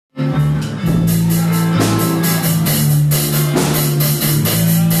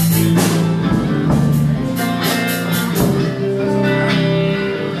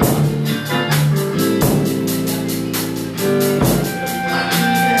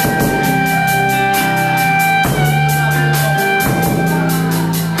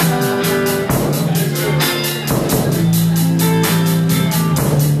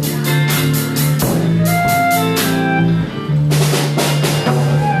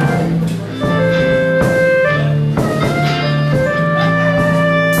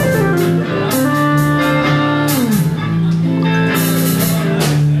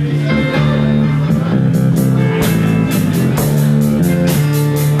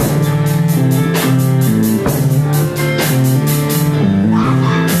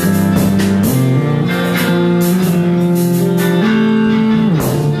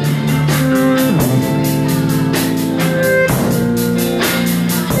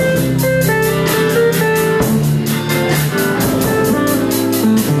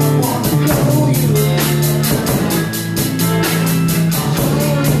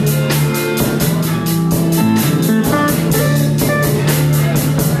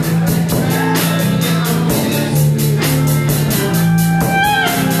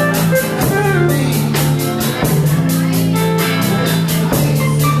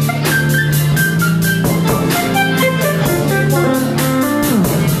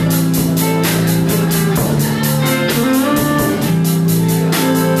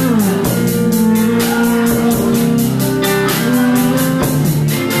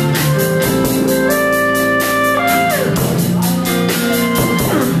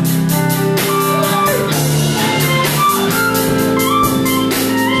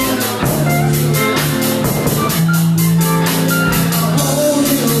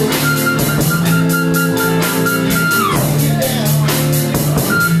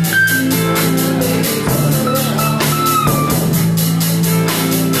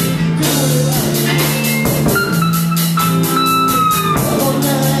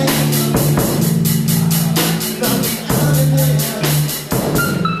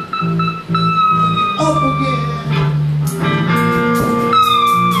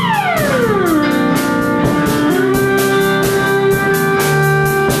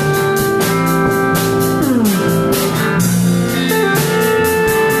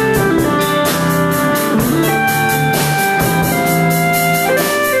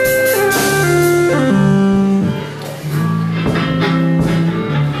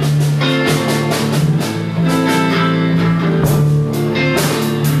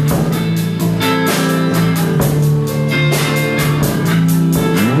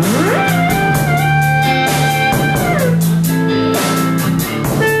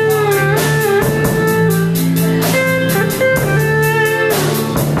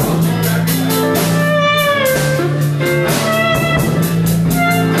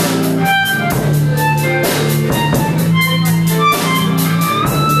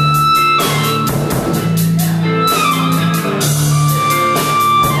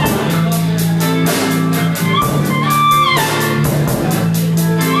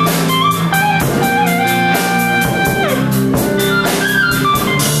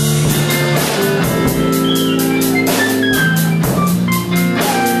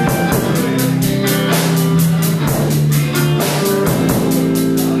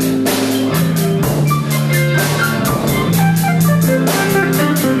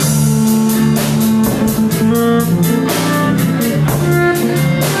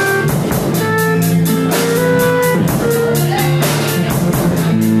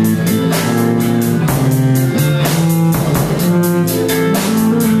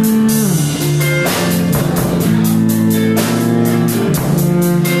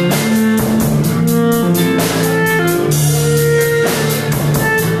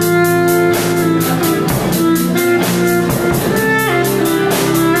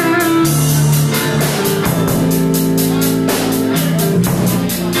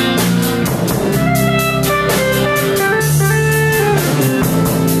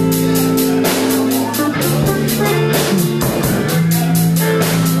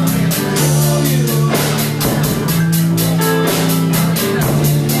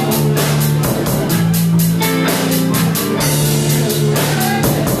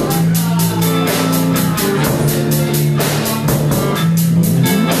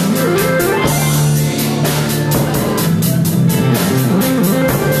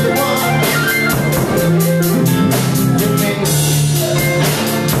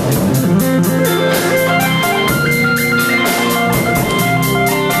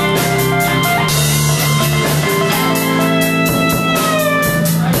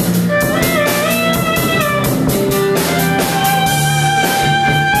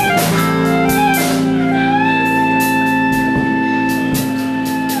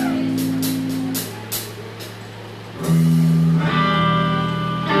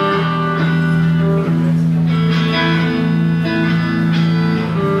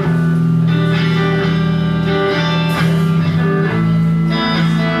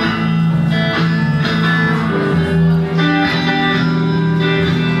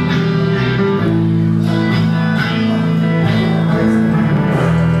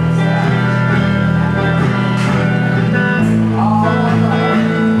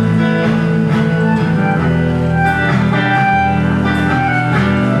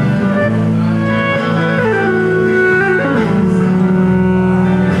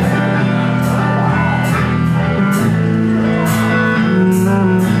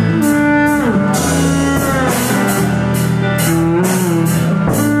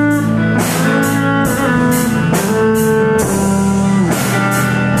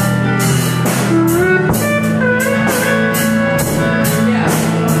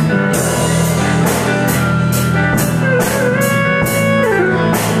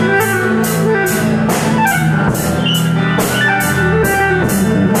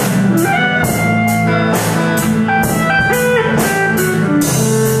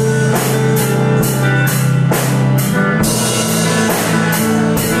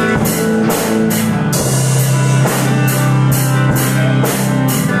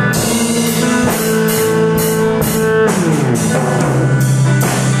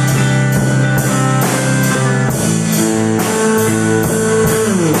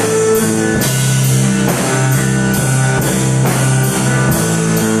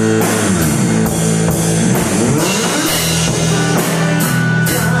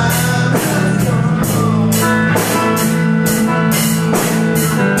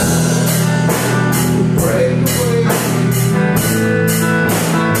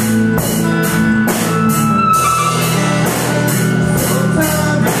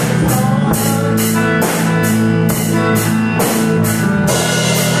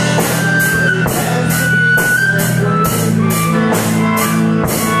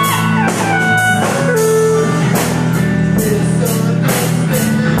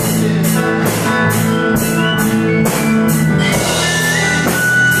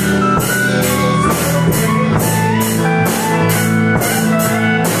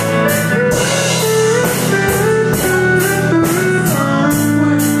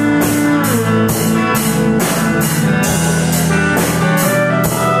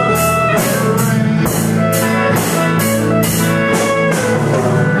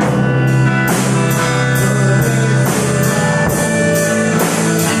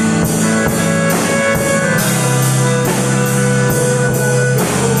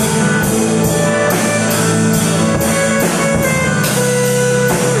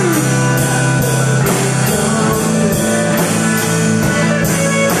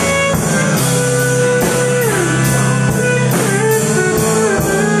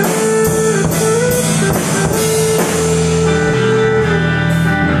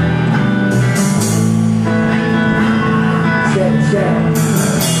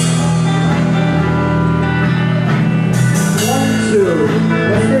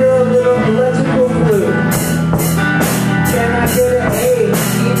Let's hear a little electrical flute. Can I get an A,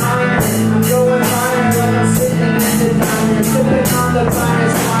 E minor? I'm going higher when I'm sitting in the diner, sipping on the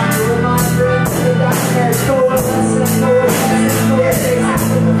finest wine with my drink to the diner. Coalescing, coalescing, coalescing.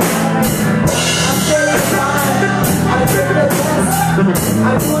 I'm certified. I took the test.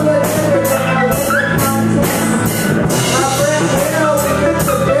 I do the dinner and I win the contest. My friend Bill, we get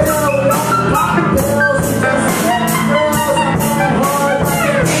the bill. We all pop pills and just get thrills. I'm going hard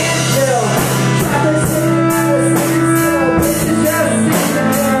like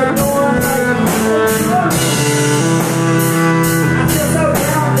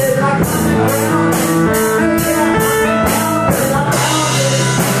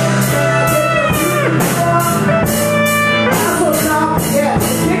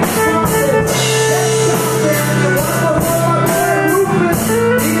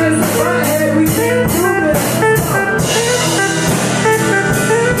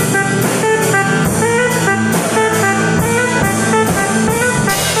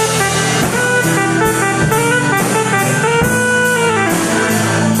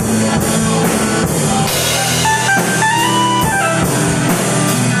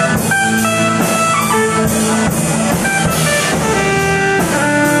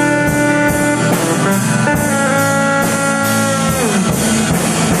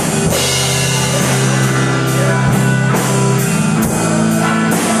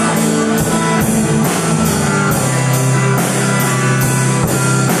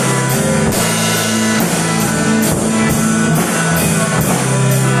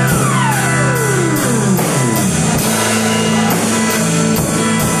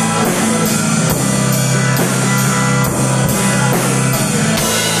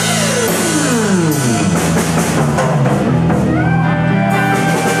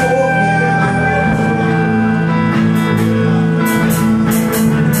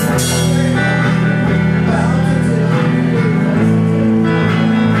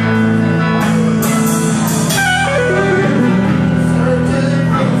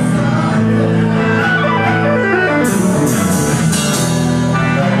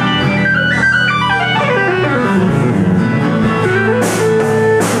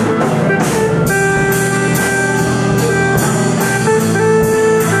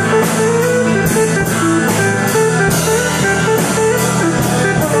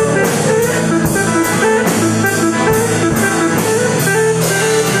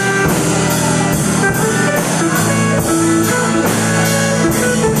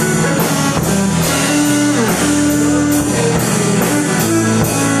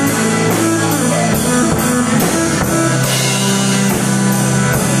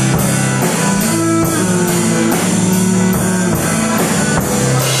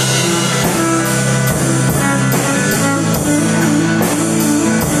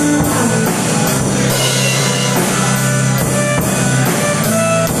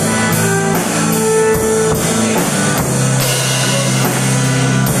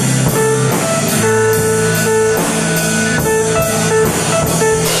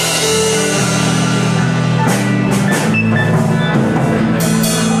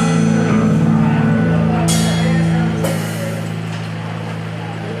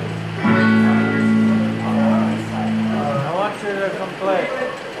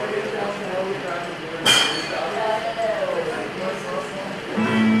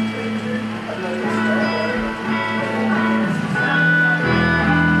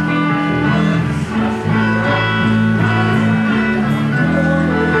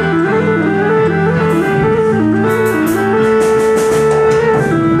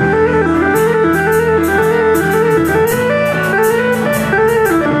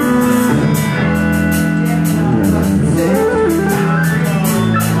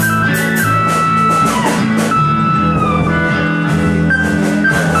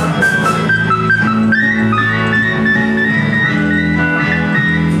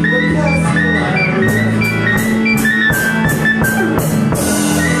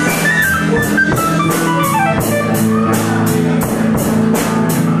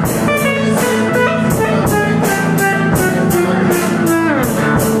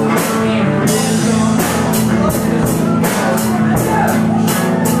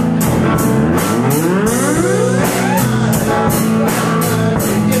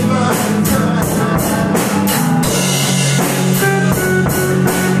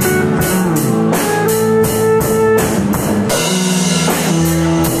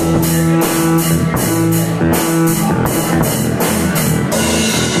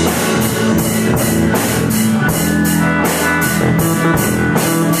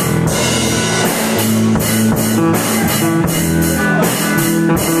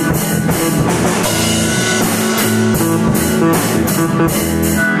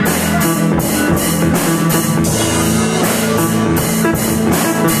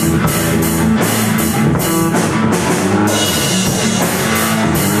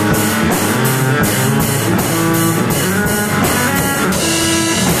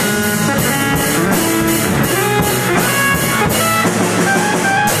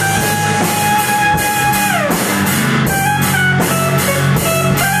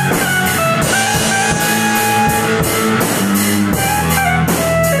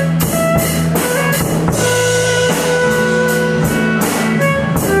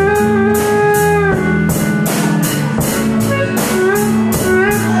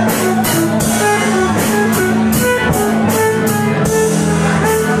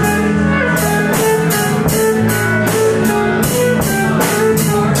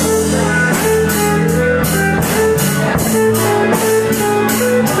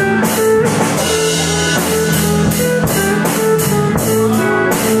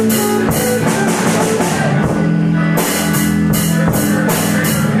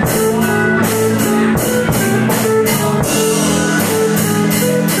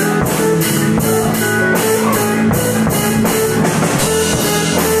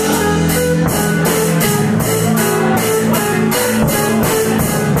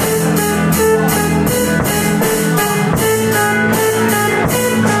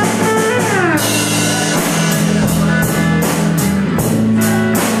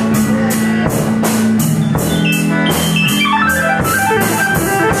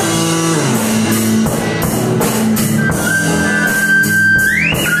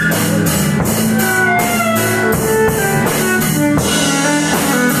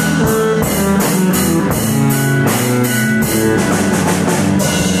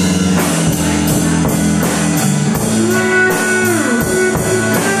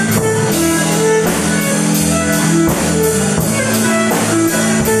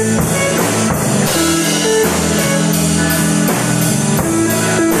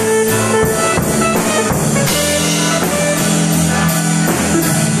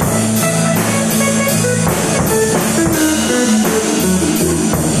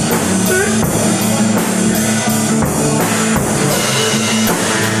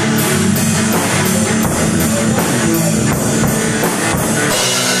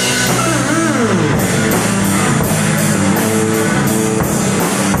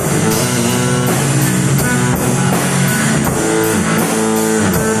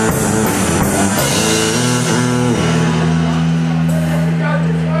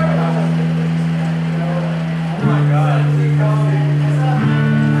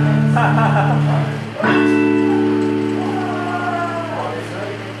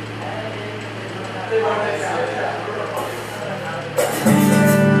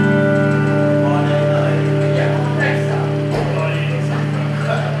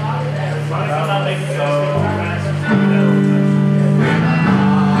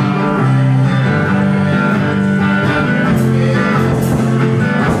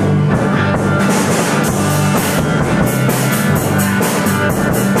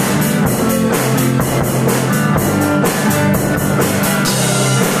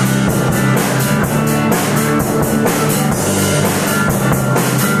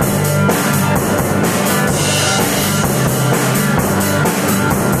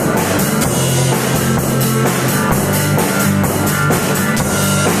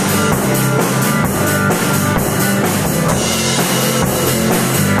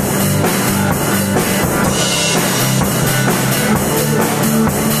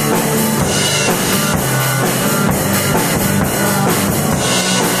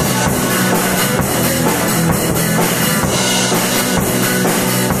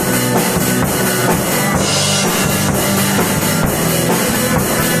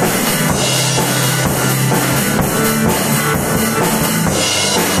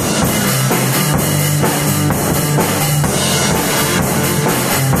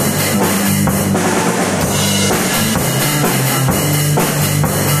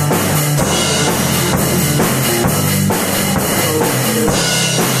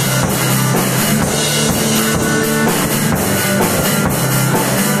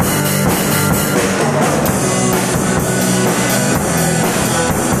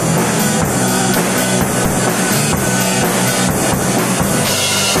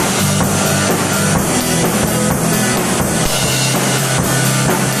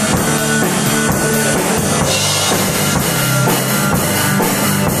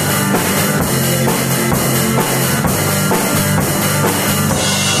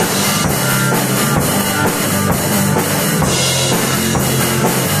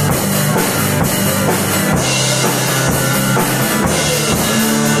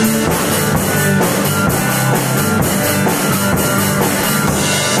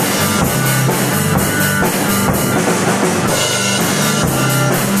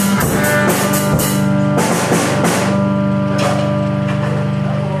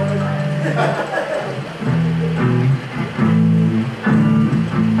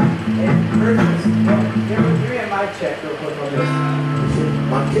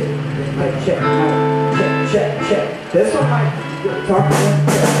Mic check, check. This one mic. Talk to them.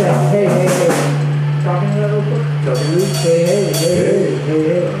 Check. Hey. Talking to them real quick. Hey.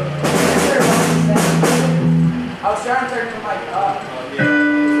 I was trying to turn the mic up.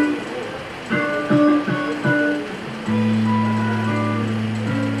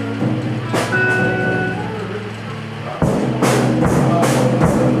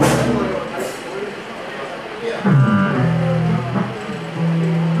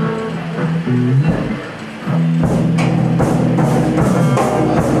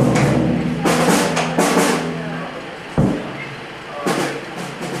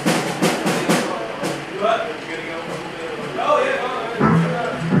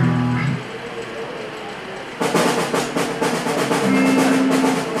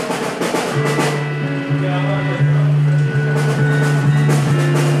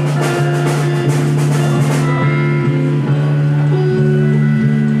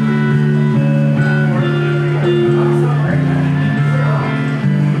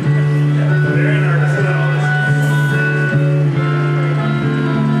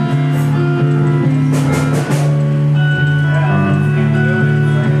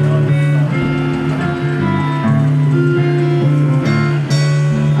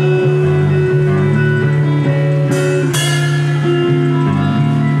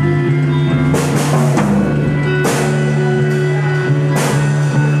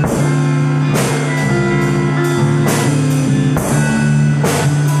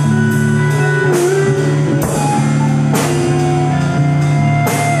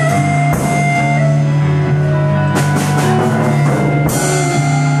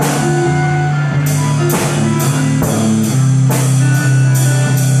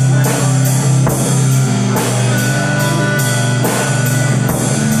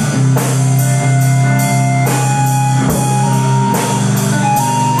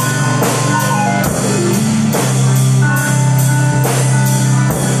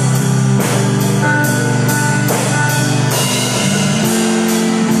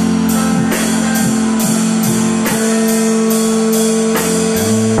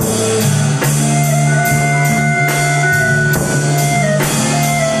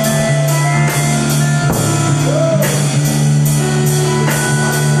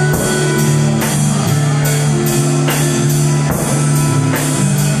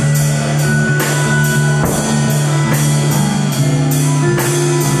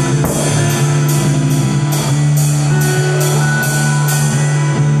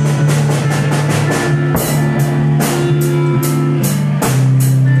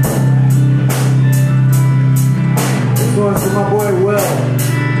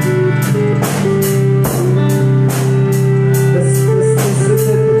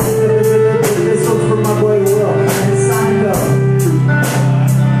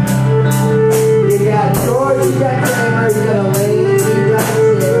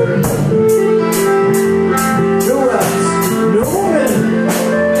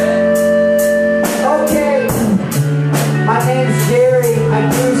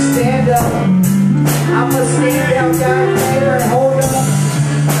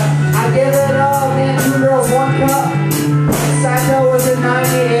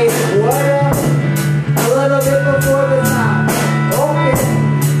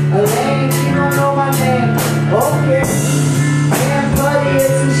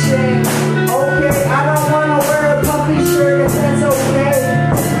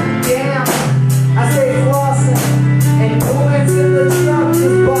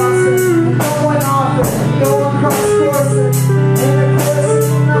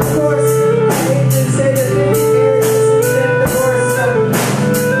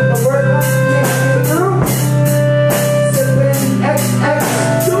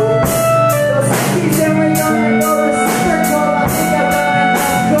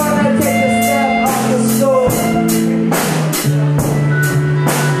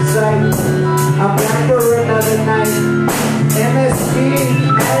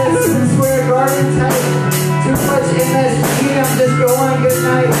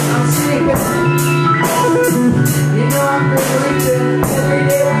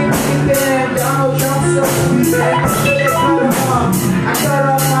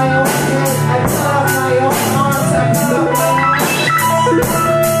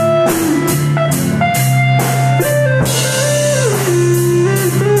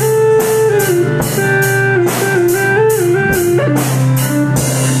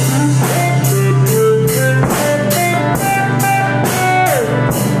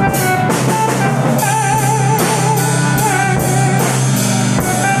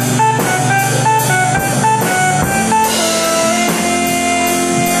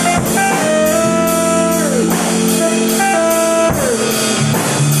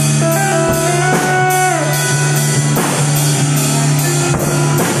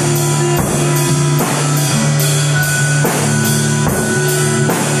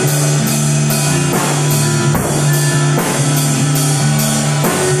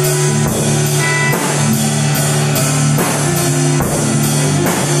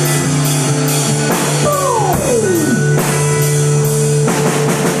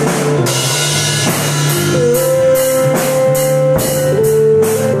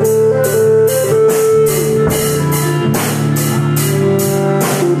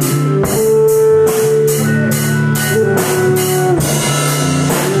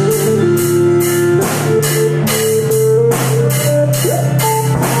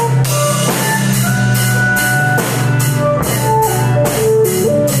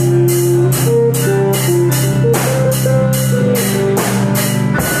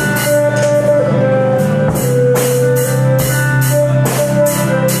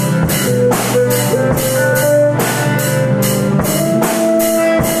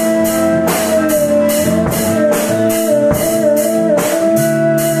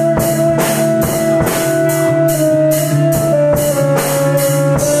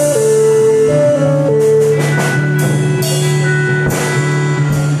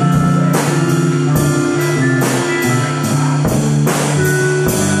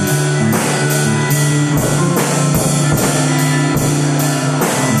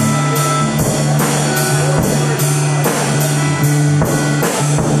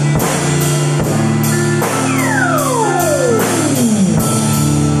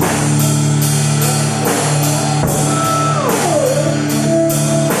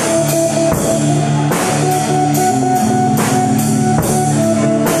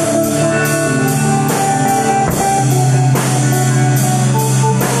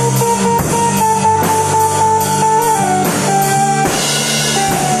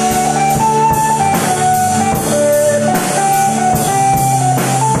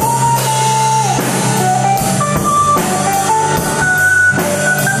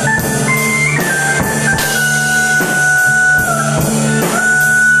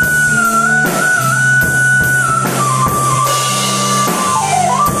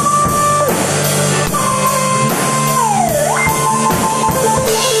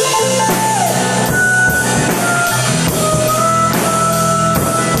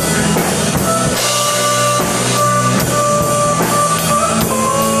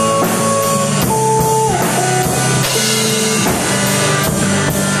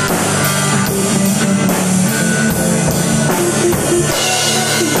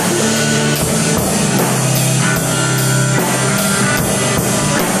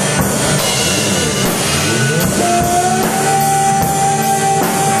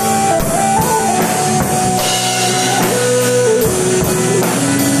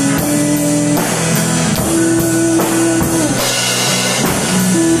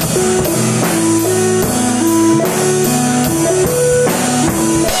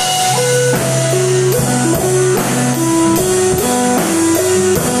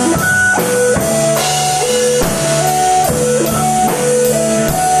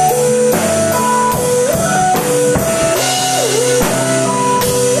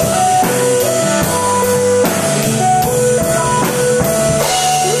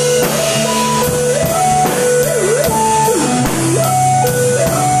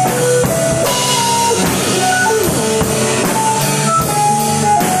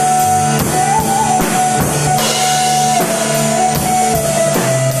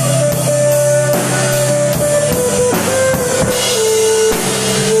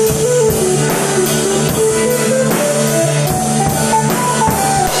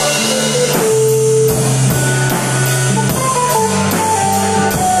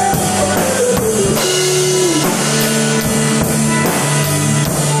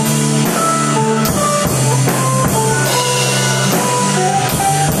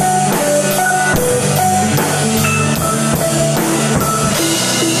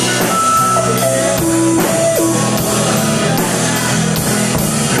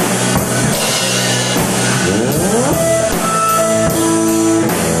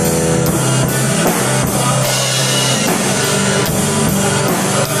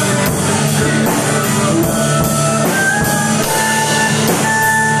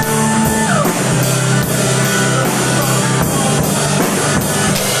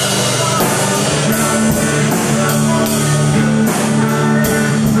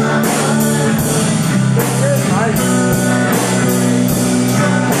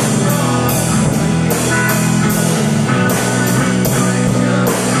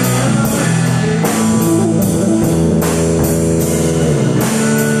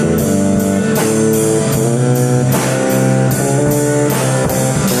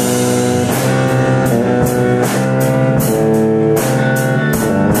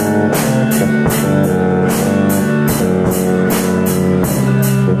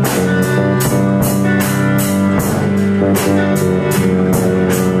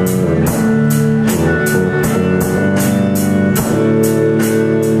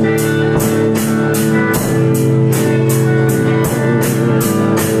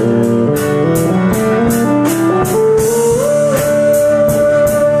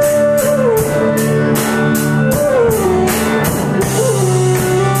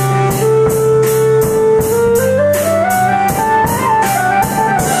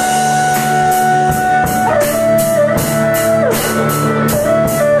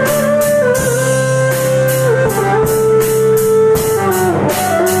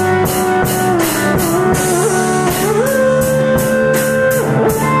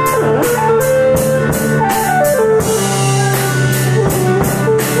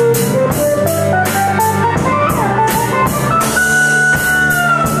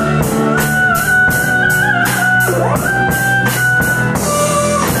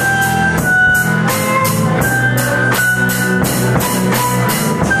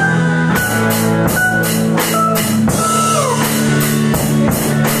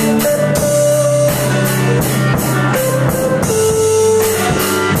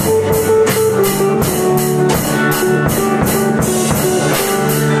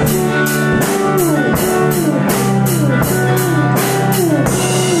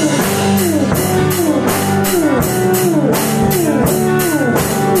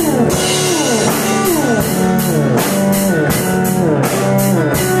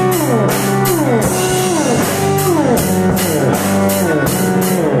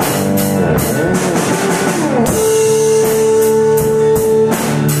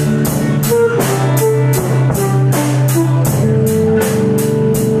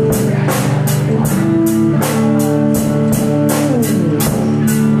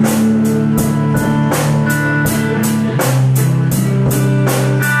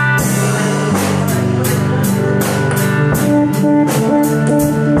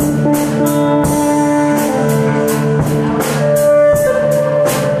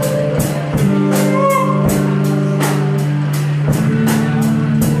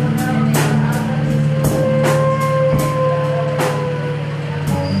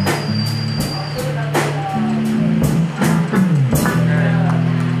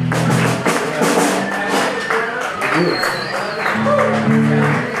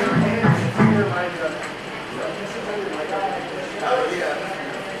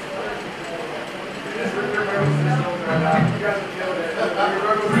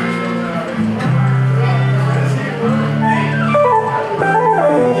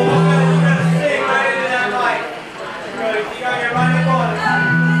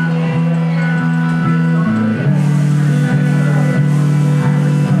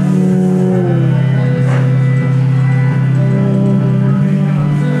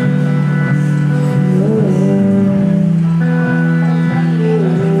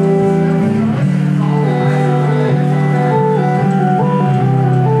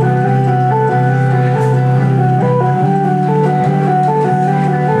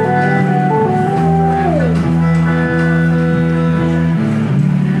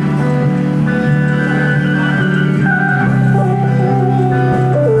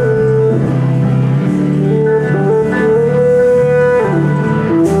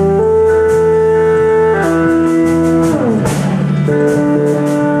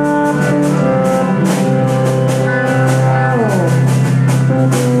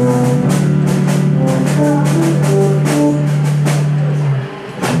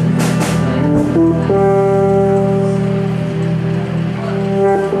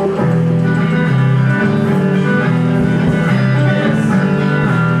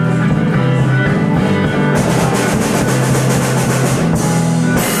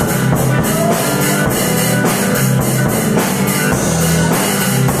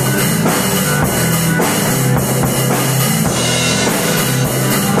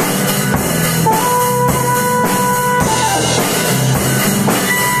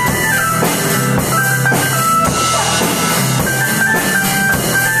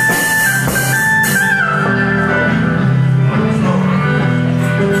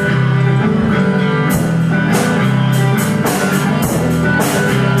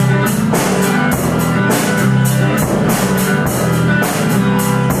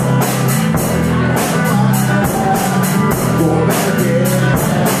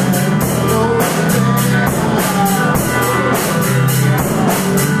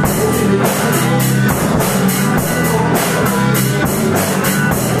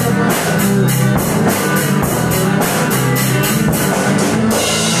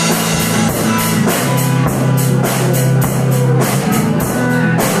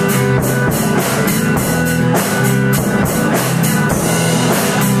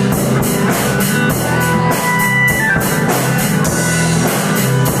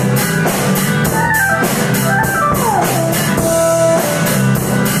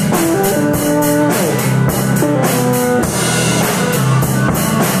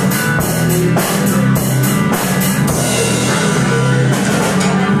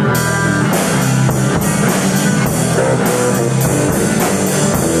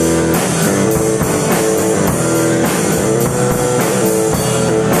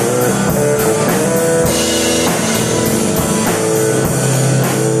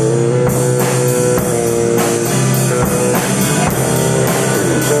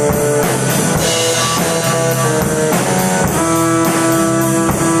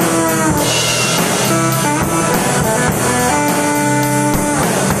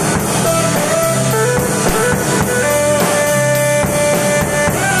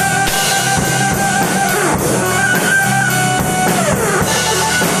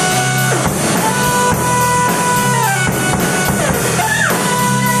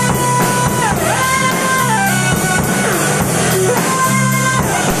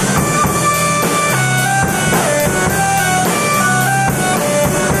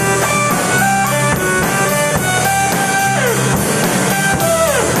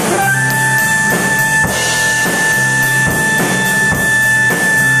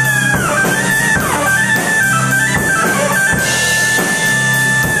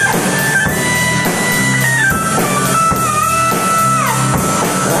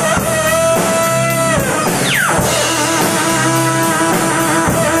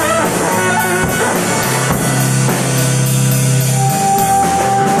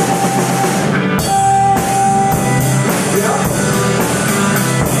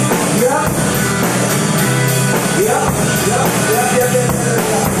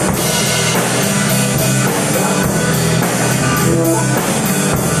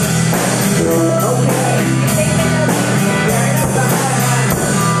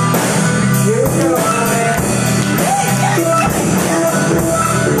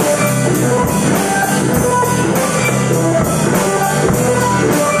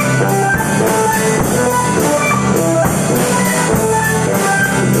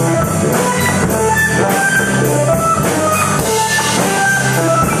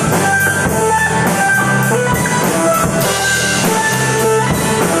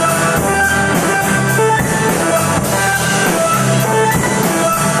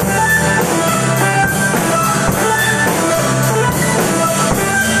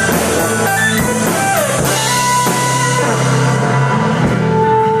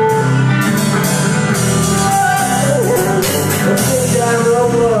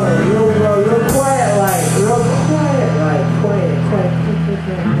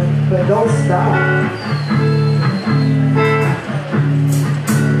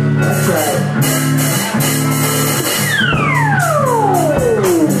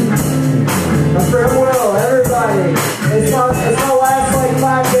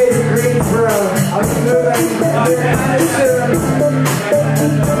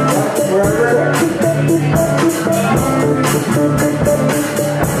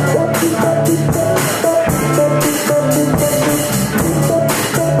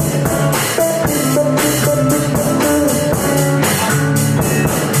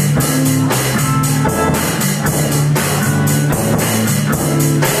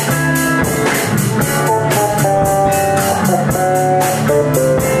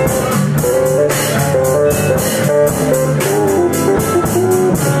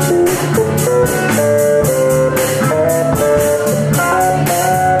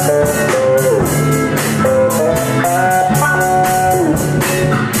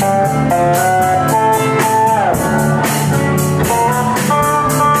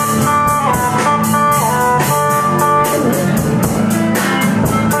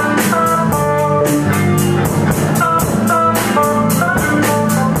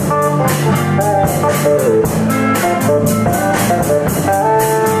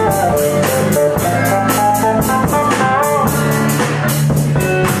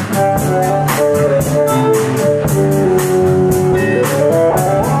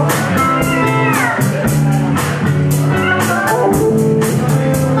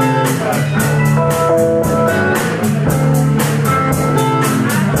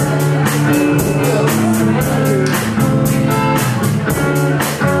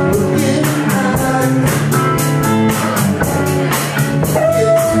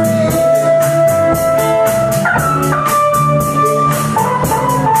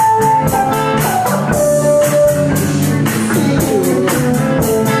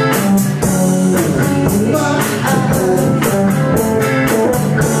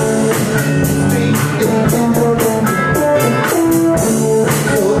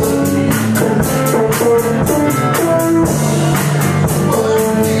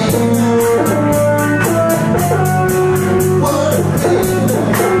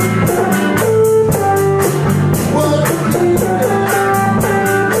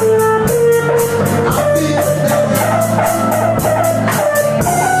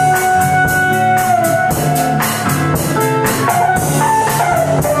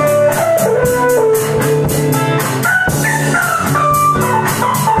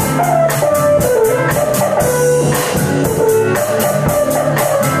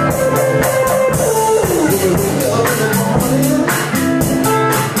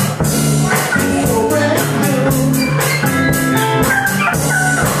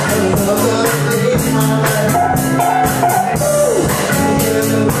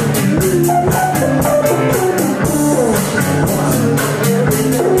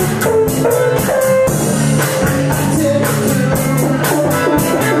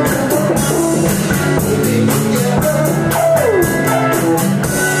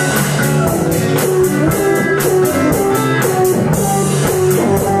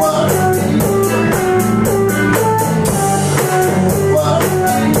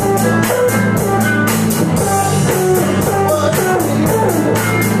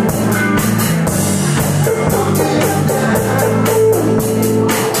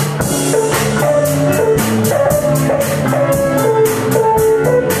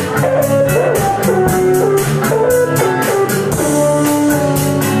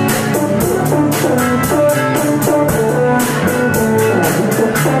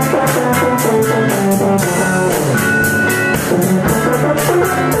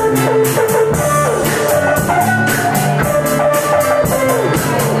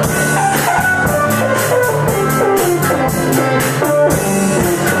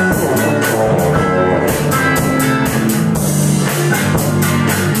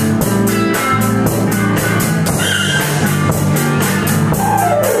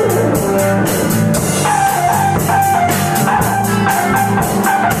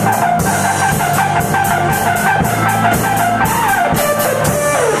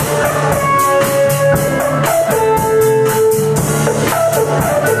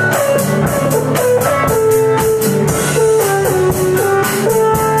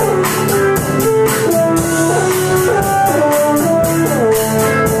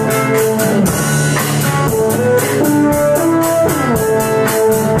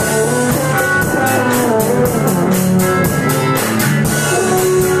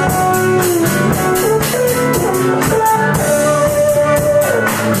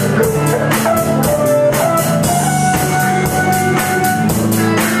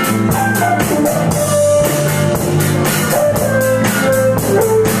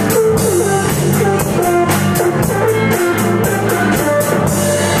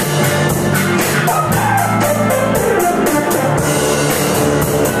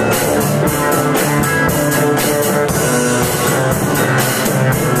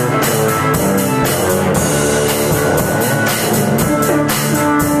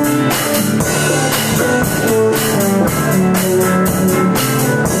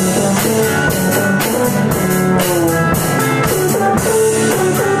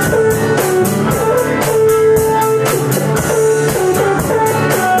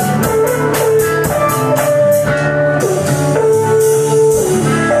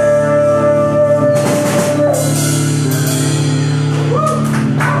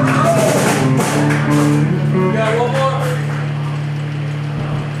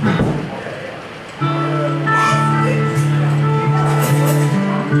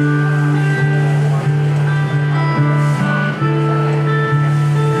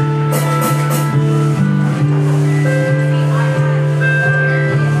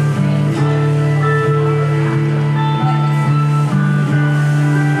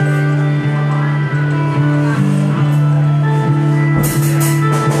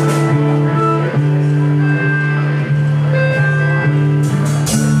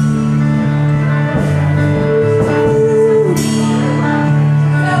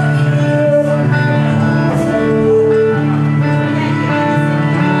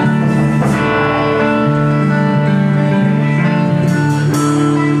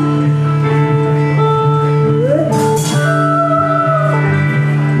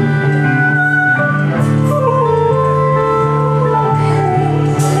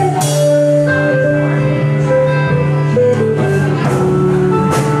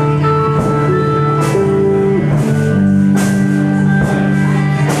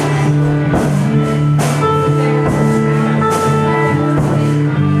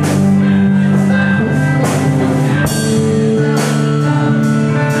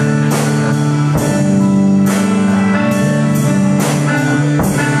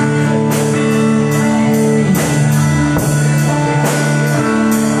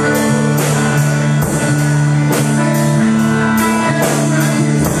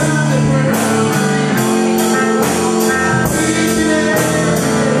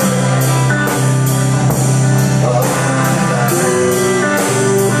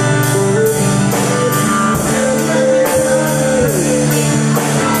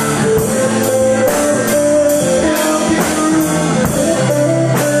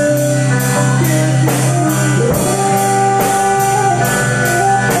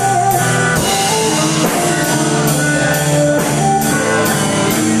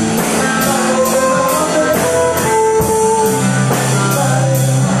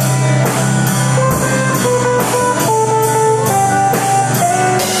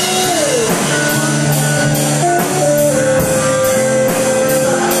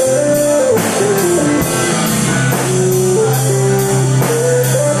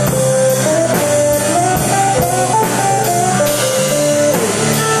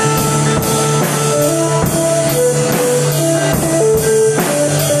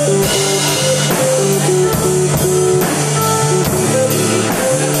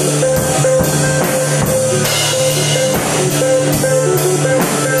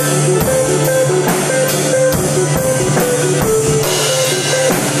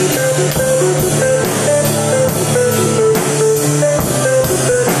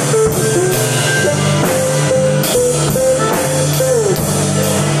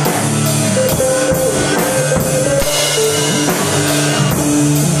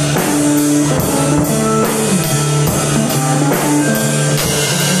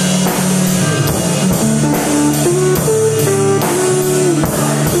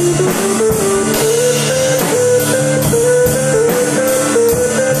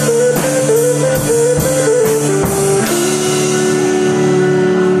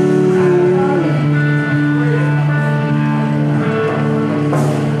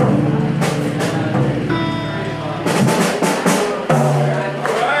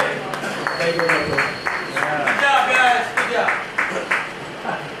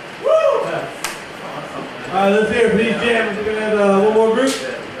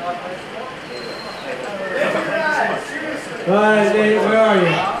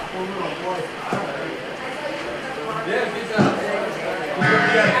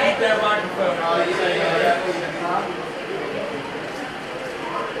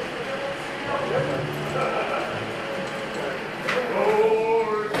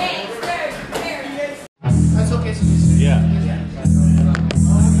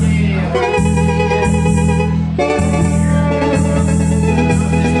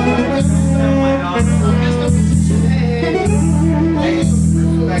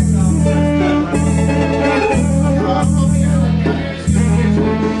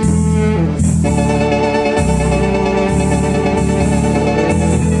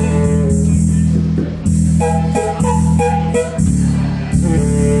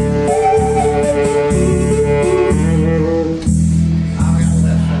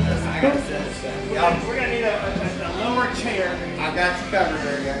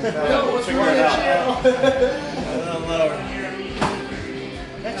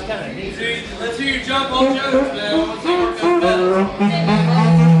 Let's hear you jump on jokes now. Let's see what comes better.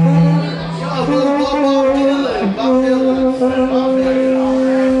 Bob Dylan.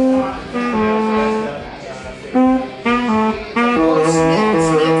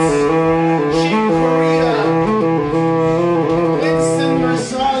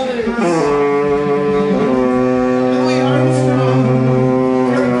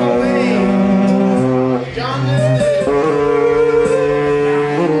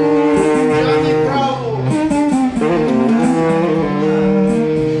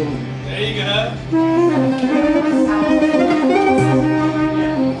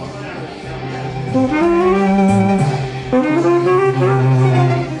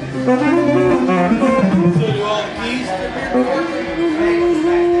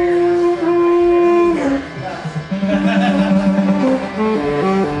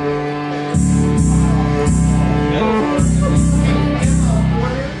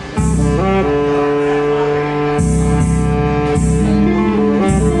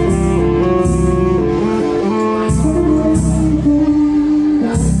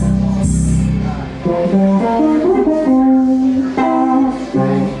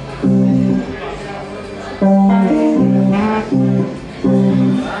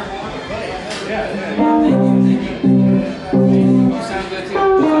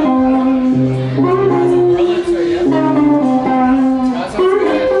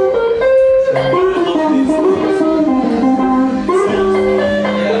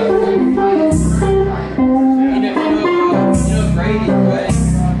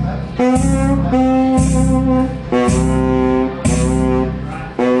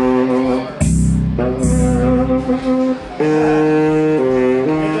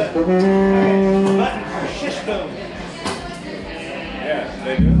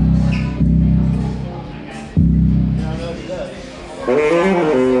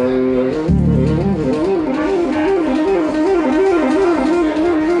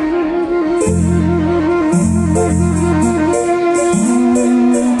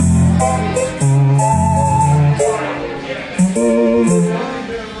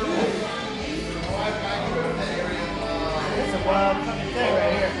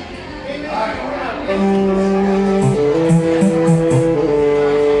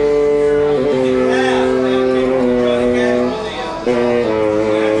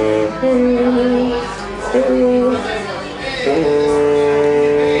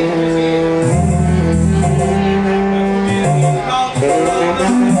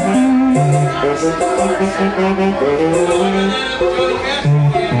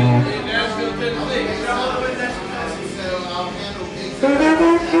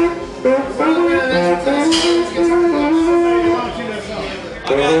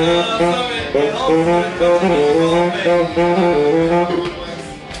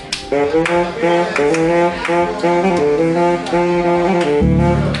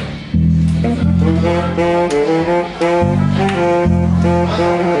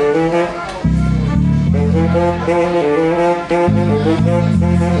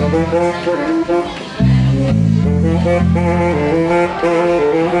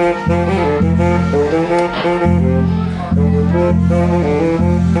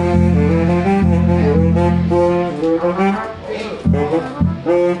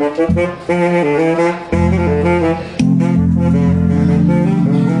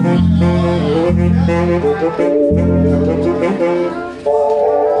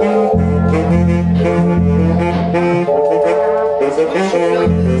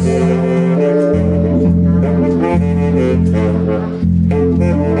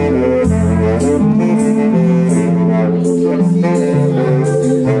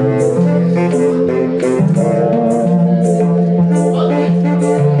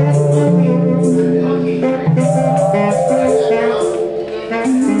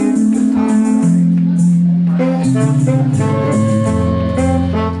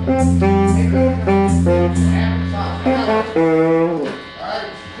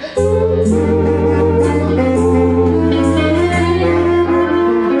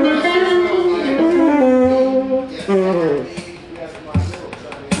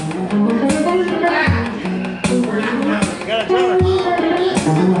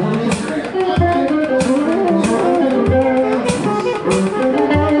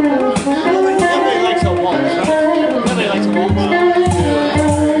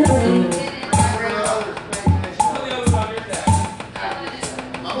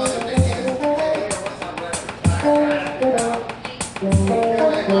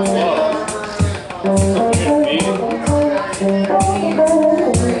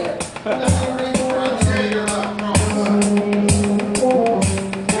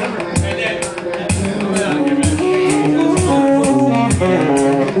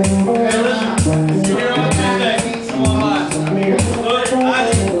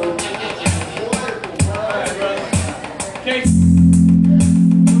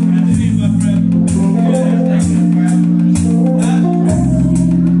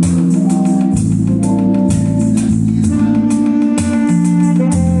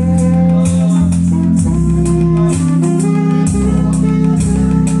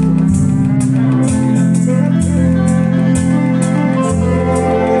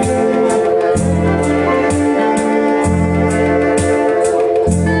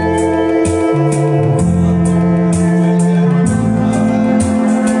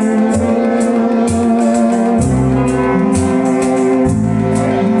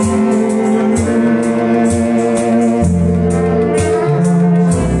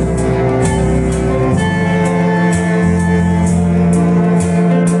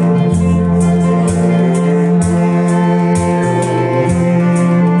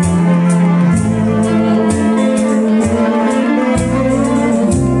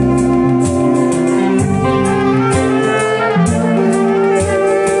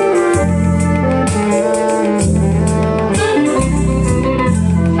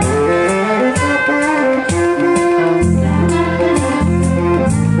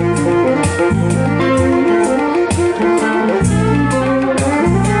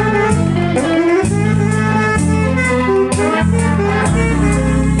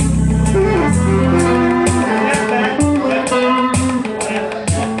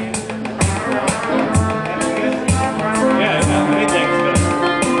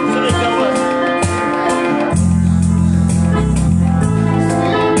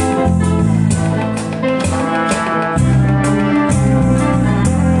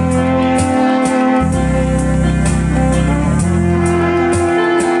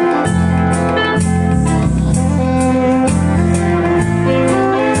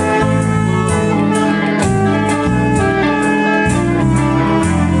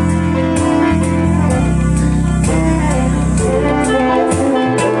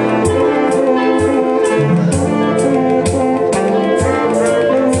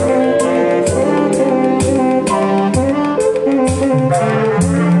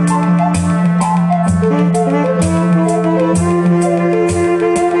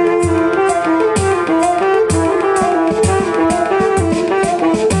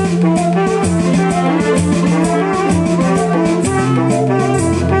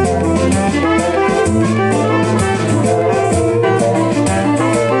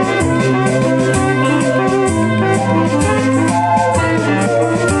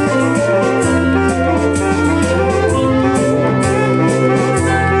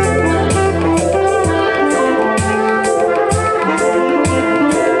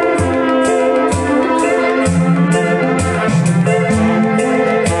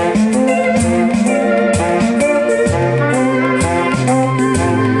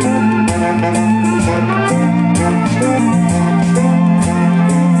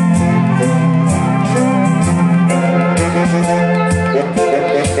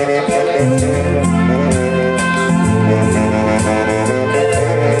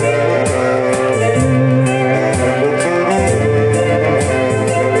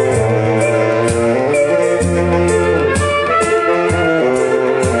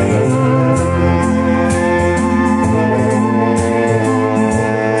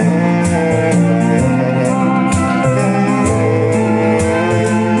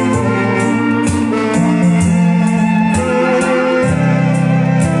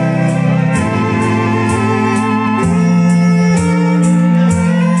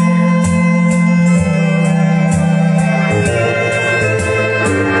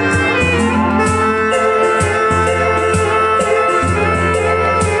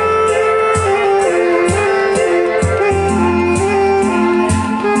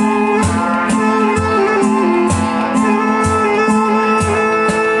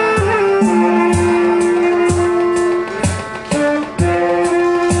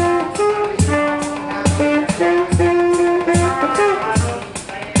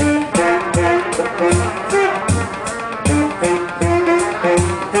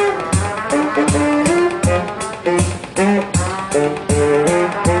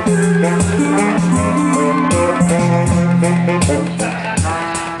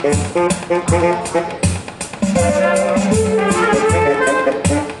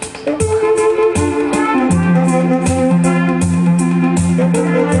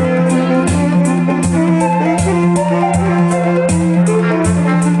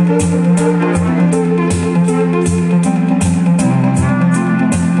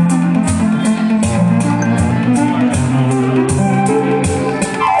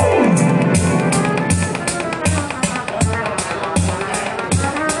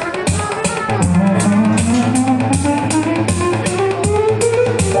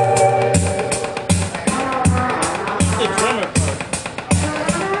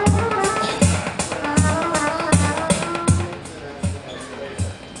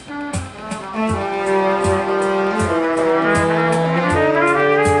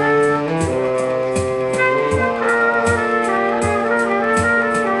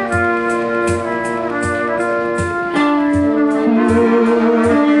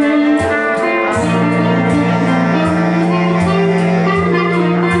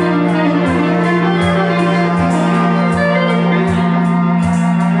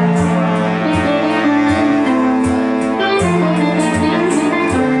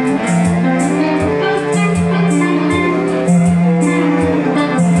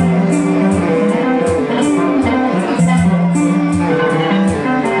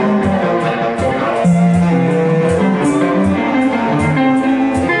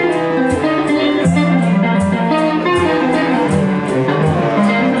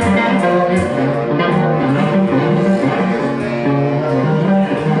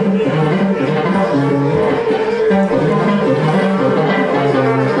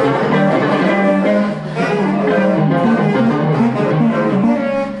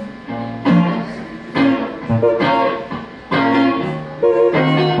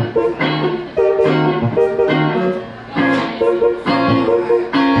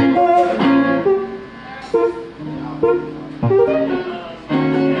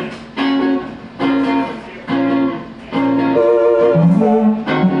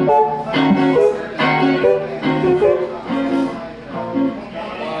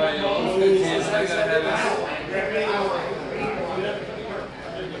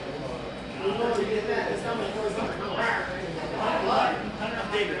 Isaac,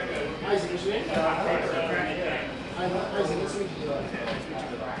 is it? Isaac, let's meet you.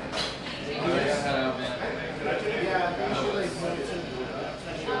 Yeah,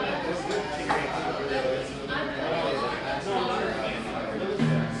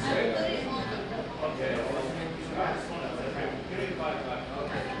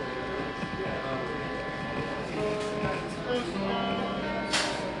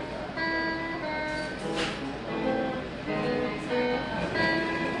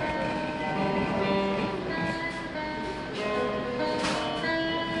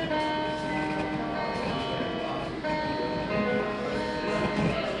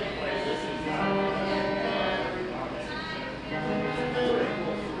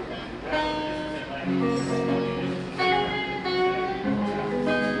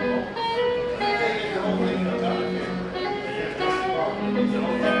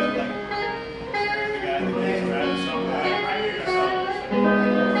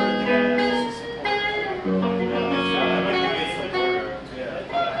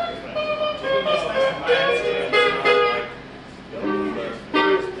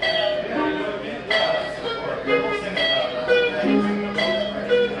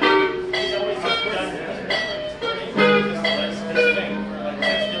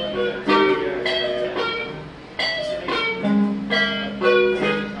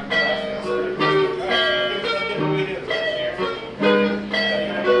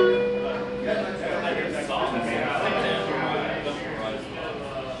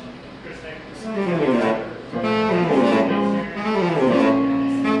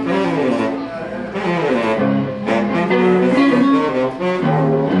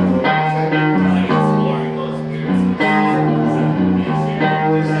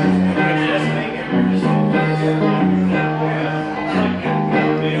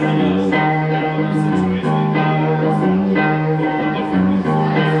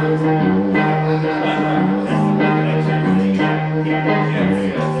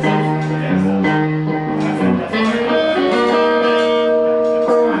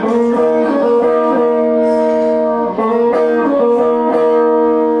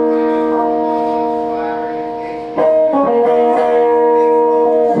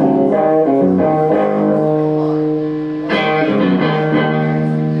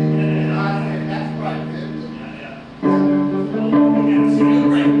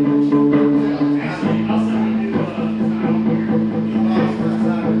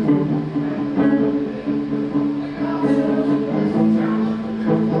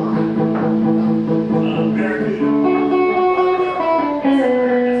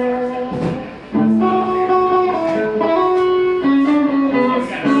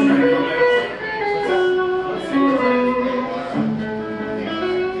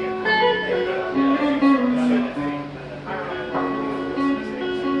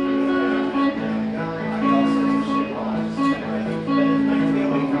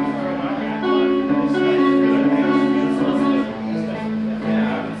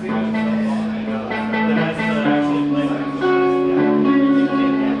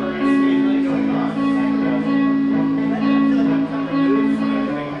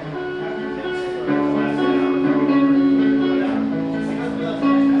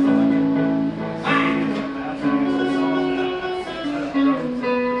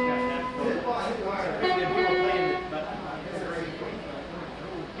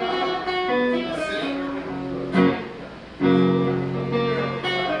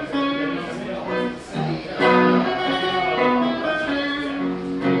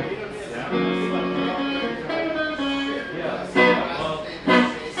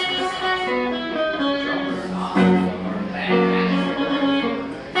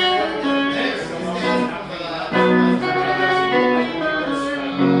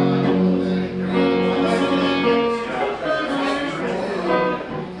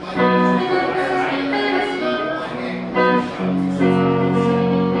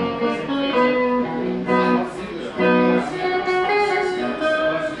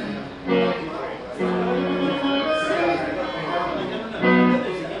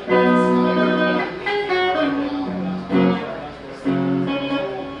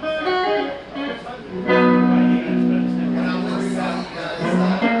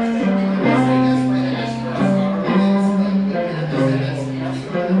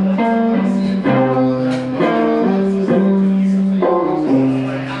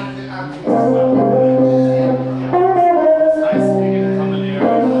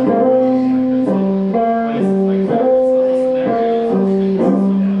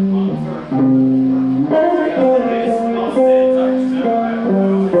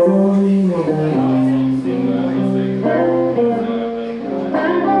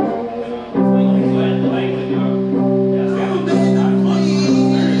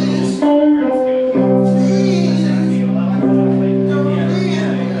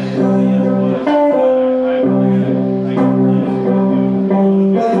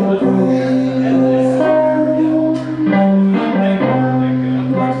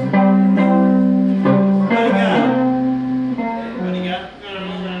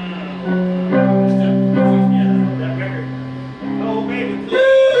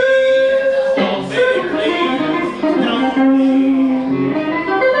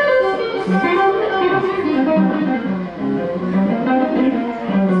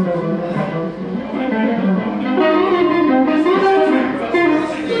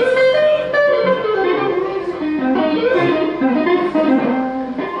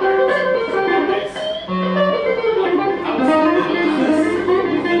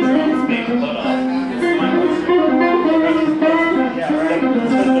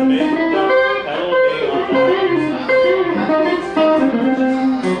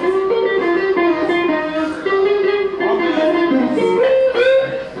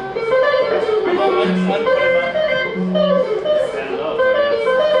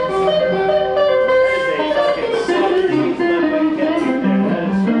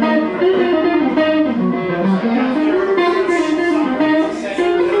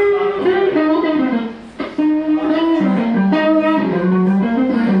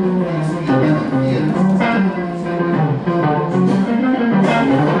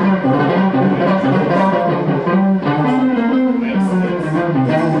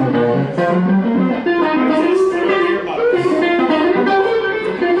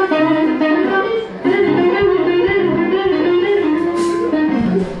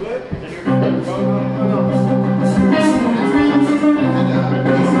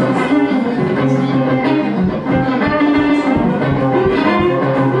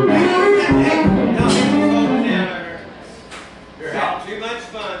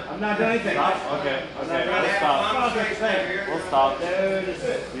 man just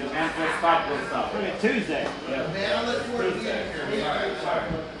stopped this stuff. Tuesday. Man, I look forward to being here.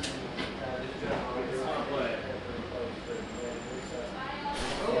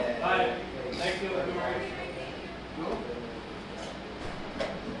 Bye. Thank you.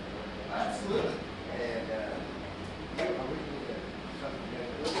 Absolutely.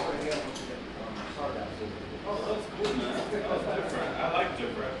 Oh, that's cool, man. That's different. I like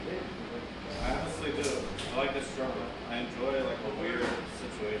different. I honestly do. I like the struggle. I enjoy like a weird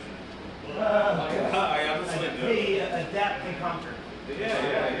situation. I honestly do. Adapt and conquer.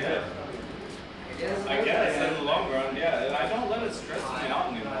 Yeah. I guess in the long run, yeah. I don't let it stress me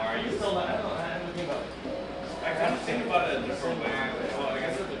out anymore. I used to. I kind of think about it a different way. Well, I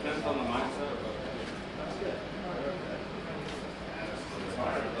guess it depends on the mindset. But it's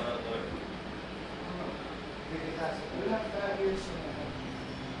hard. We have 5 years tonight.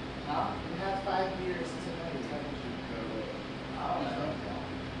 Huh? We have 5 years tonight. I don't know.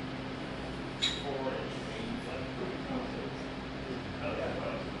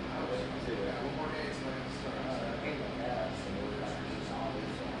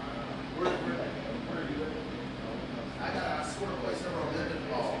 I got a score place over on Linden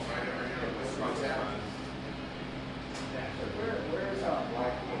Ball, right over here in West Town. Where's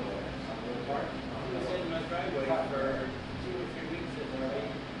Black Park? In my driveway for 2 or 3 weeks at the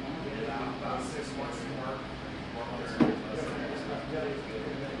rate. About 6 months to work.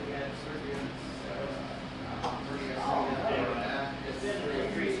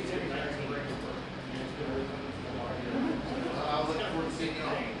 I'll look forward to seeing you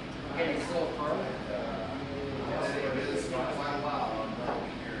all. Getting so far. It's been quite a while. I'll be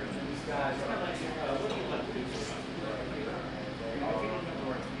here. These guys are What do you like to do?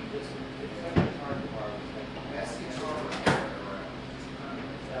 Best guitar around.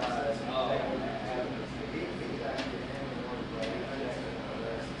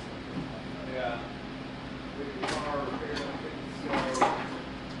 yeah.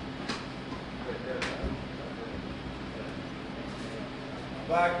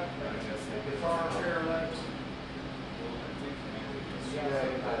 Black guitar repair left.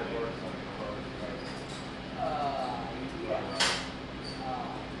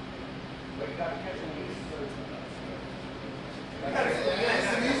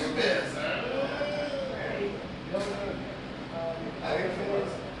 It's the music biz.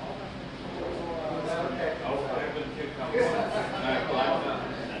 I've been kicked out once, and I blacked out.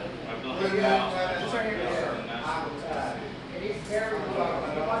 I've done it now. It is very good. It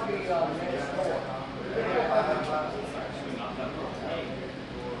might be next door. Actually, not that far.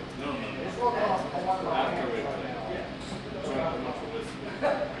 No. It's working on one of my After we hands. drank a bunch of whiskey. I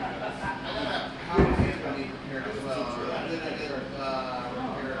got how many hands I need repaired as well. I did a good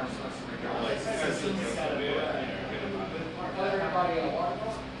repair on some Like, you guys should just be Everybody at one?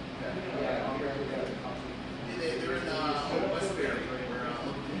 They're in Westbury, where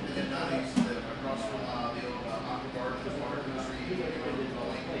in the 90s, across from the old Aqua Park, the water country,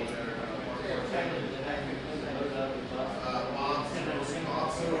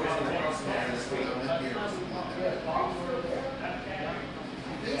 Bob's stores across from there. I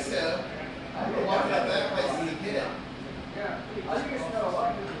think so. I don't know why that place you get it. Yeah. I think it's no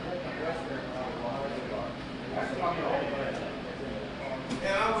like this restaurant.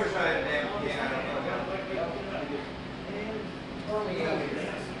 Yeah, I wish I had a damn piano.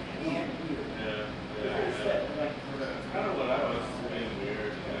 Kind of what I was being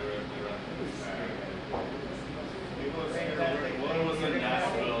weird. People are saying that it was in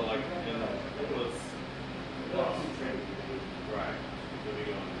Nashville, like, you know, it was right. Where we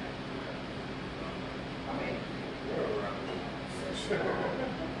going? It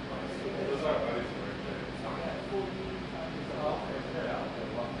was our buddy's birthday.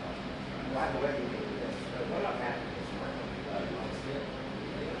 By the way, what about that?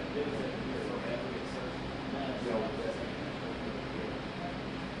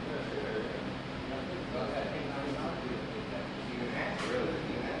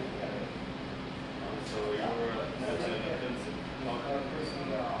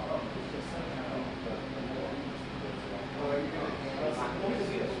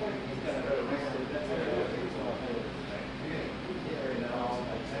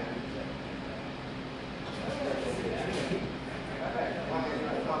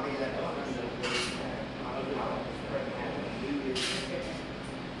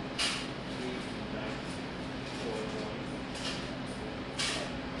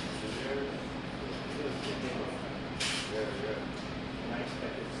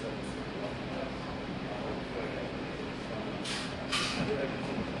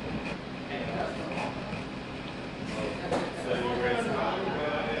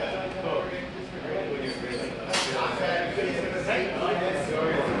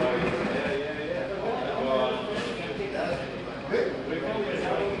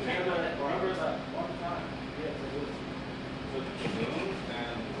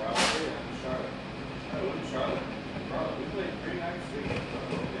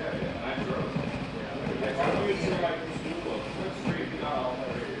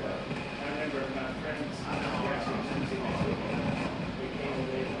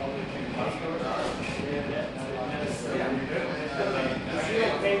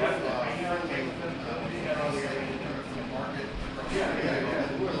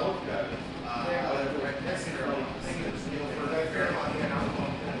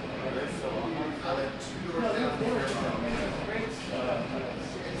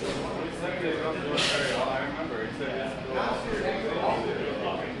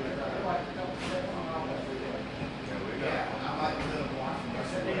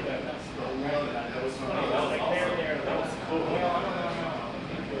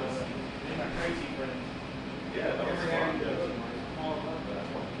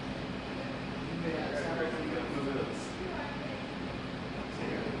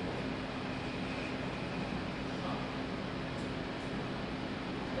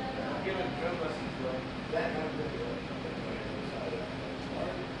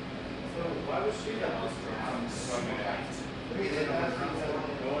 No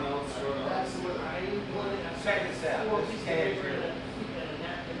one else showed up. Check this out. This is Tangier.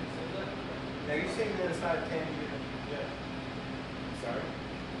 Now you seen the inside of Tangier? Sorry?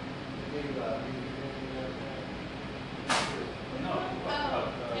 No.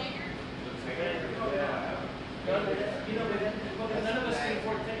 None of us can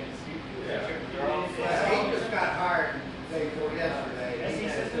afford tickets. Yeah. He just got hired day before yesterday. He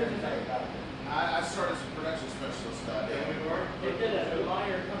said there's I started as a production specialist. They did a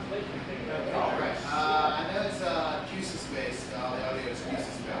Meyer constellation thing. I know it's QSIS based. The audio is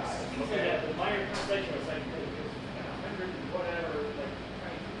QSIS based. He said that the Meyer constellation was like 100 and whatever.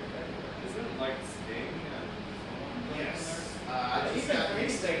 Isn't like Sting? Yes. I just got the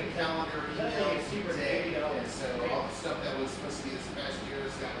instant calendar email today, and so all the stuff that was supposed to be this past year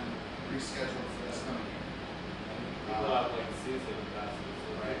has gotten rescheduled for this coming year. People have like season passes,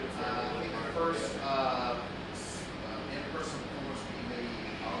 right? I think the first in-person performance will be maybe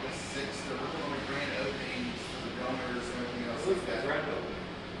August 6th. They're working on a grand opening for the donors and everything else Who's like the that. grand opening?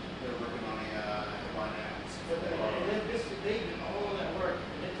 They're working on a headline act. And then they did all that work,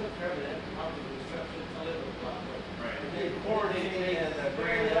 and they took care of that, how the construction, how they were blocked. Right. And they poured it in, and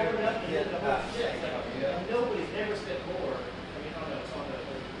they opened up and did the whole shit. Like, nobody's ever spent more, I mean, on the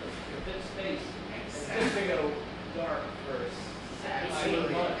big space. It's just to go dark for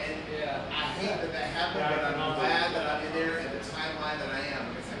 18 months. And I hate that that happened, but I'm glad that I'm in there in the timeline that I am,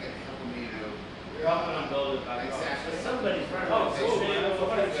 because I can help me to. You're helping them build it back up. Exactly. Somebody's trying to. Oh, cool. They That's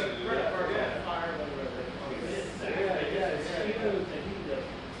what I put said. a fire, Yeah. whatever. It's huge, and he does.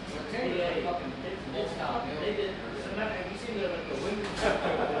 It's top. They did. Have you seen the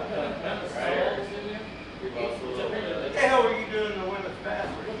windows? What the hell were you doing in the women's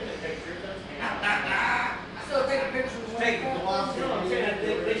bathroom? Look at the pictures. Still taking pictures. Taking the No, I'm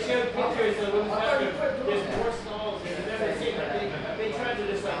saying they showed pictures of women's bathroom. There's more stalls than you've ever seen. They tried to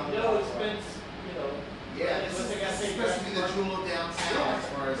just like no expense, you know. Yeah, this is supposed to be the jewel of downtown as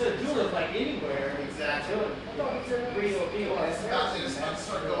far as. The jewel is like anywhere. Exactly. Real deal. It's about to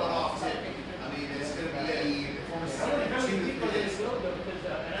start going off too. I mean, it's going to be performance I don't know how many people 2 didn't days. go though, because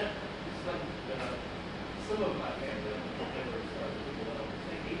and it's like some of my family never started people like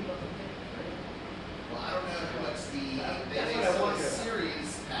 $80 a ticket, right? Well, I don't know how much they That's what I sell a wonder. series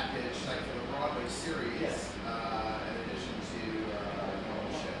package, like for the Broadway series, Yes. in addition to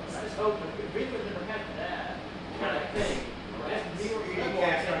normal shows. I just hope if we would never had that kind of thing. That's real,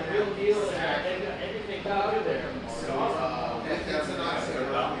 real deal, and they've got everything to do there. So, that's an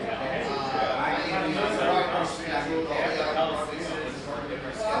October. Yeah. I need to use the Broadway schedule, all the other Broadway series is already been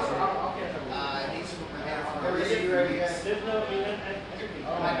rescheduled. I need to prepare for the Everything you ready, guys? There's no, everything.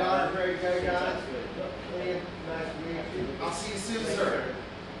 Oh, my daughter's ready to go, guys. Liam, nice to meet you. I'll see you soon, sir.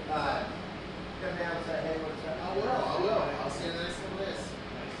 Come down and say, hey, what's up? I will. I'll see you in the next couple days.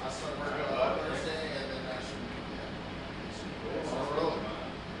 I'll start working on Thursday, and then I should, start rolling.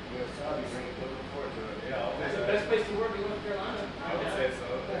 Looking forward to it. Yeah, It's the best place to work in North Carolina. I would say so.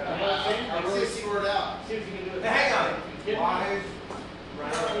 You know what I'm saying? I really see word out. See what you can do with Now, hang on. Get me. Why?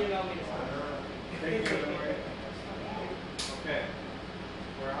 Right. You know me. Thank you. Okay.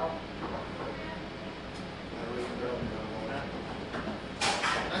 We're out.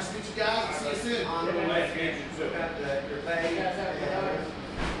 Nice to meet you guys. I'll see you soon. Nice to meet you too. Got your face. You guys have to have it.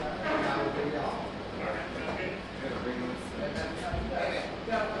 I will be all.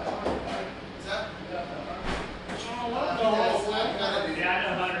 What's that? Oh, I've got to do. yeah,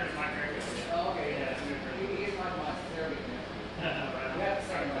 I know 100 is my favorite. Okay, yeah. You can get my watch. There we go. Yeah, We have the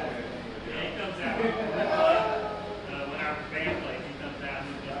same one. it comes out when our band plays.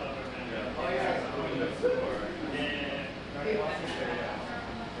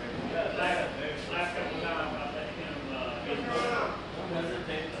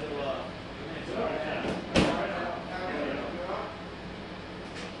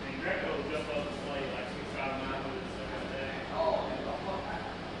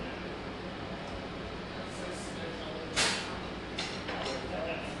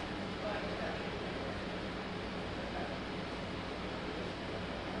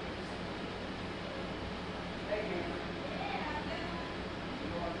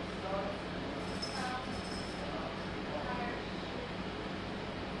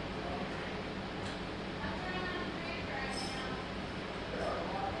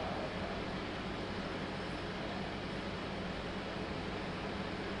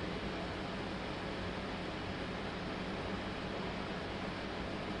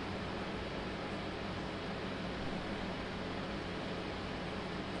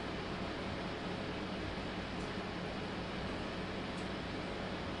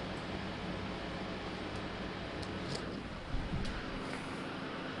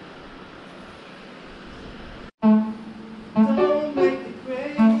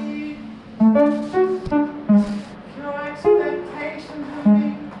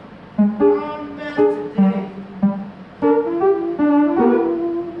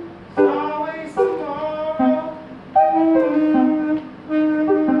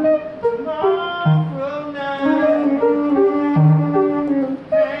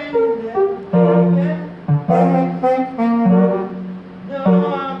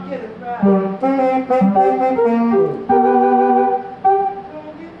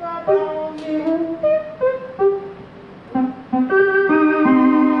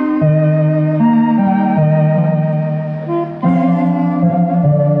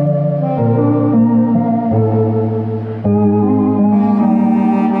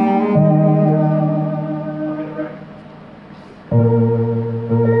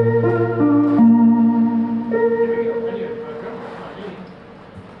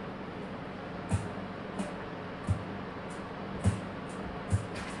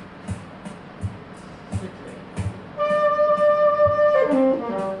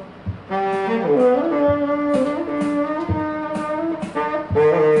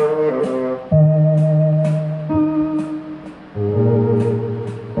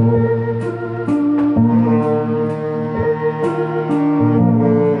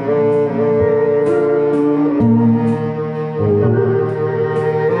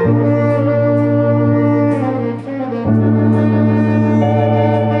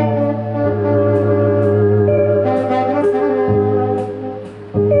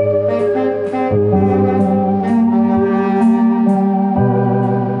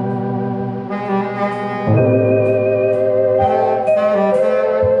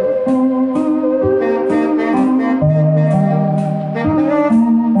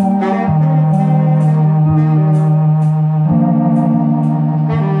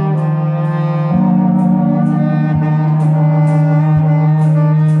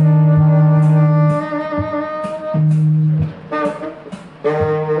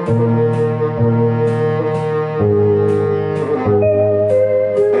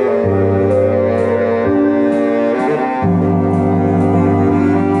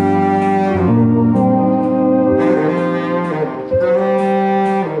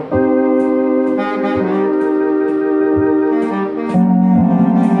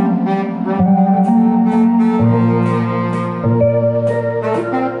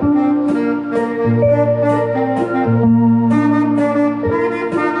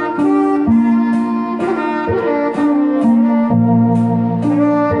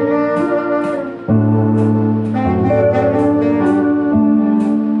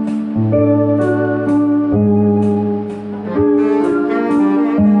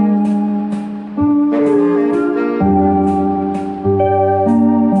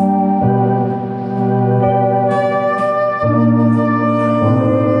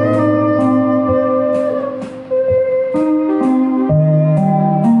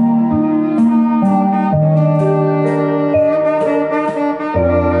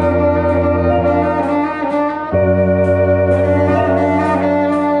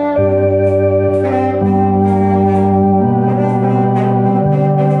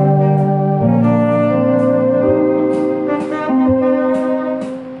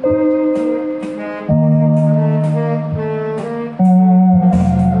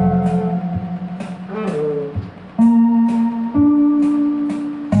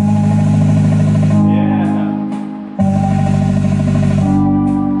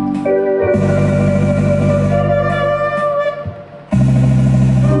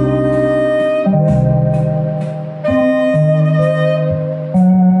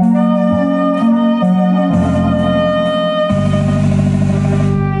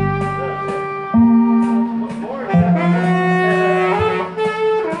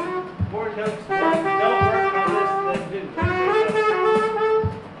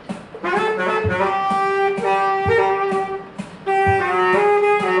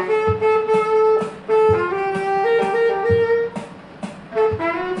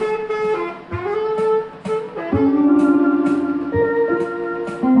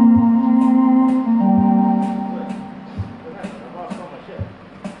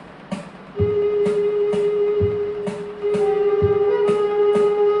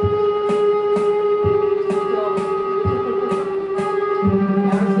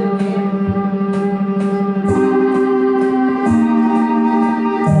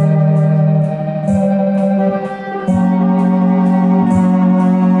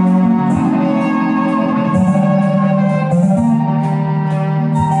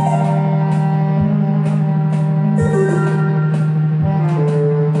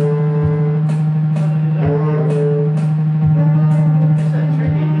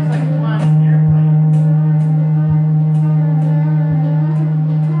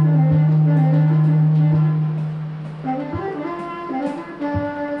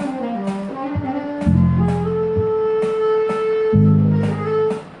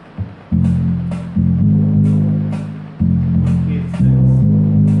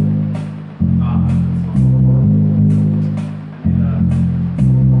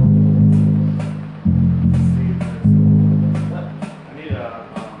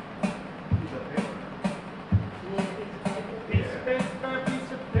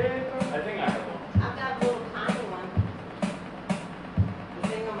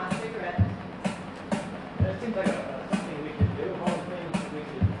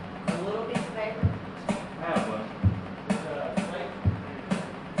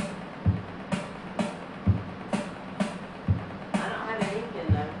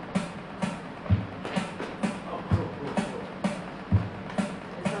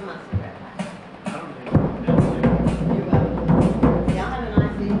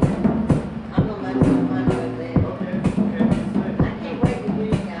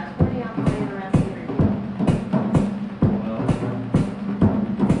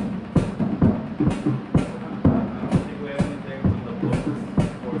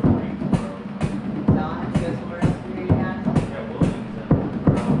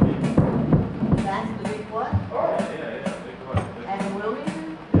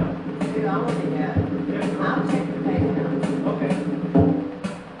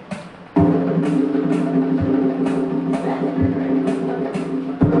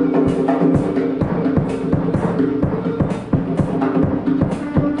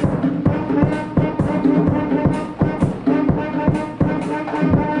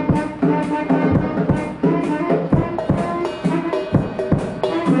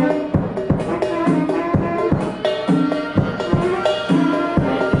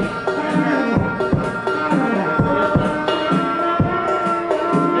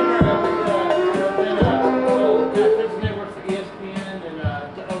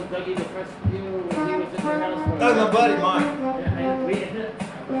 That was my buddy Mike.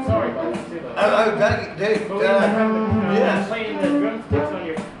 Sorry about that too, though. Oh, dang it, dude. But we were having, yes. playing the drumsticks on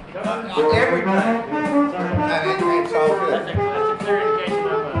your cover. Everything. Sorry. It's all good. That's a clear indication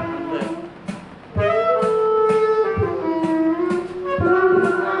I'm lit.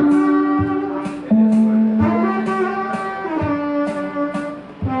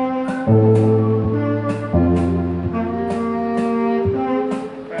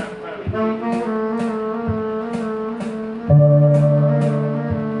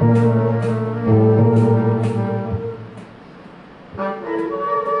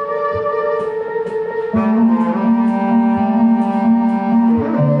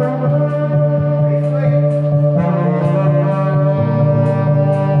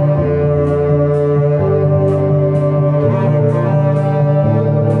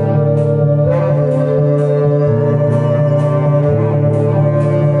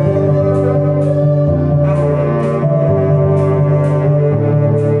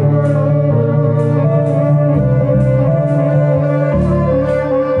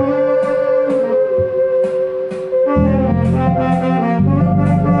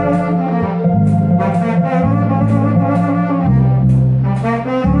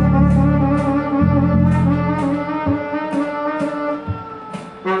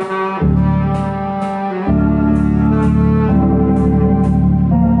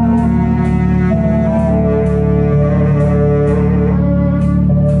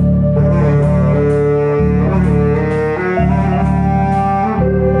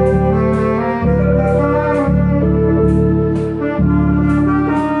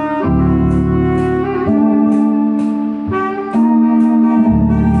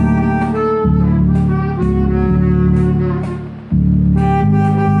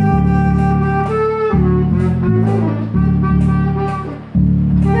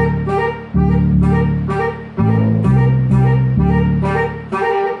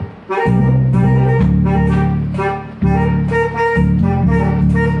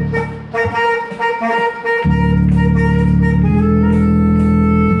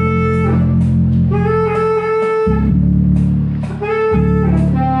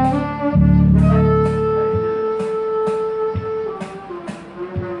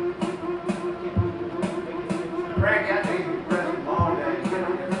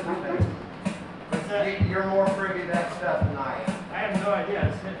 You're more privy to that stuff than I am. I have no idea.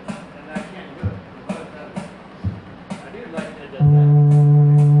 It's hit, and I can't do it. I do like that it does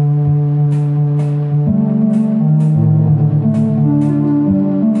that.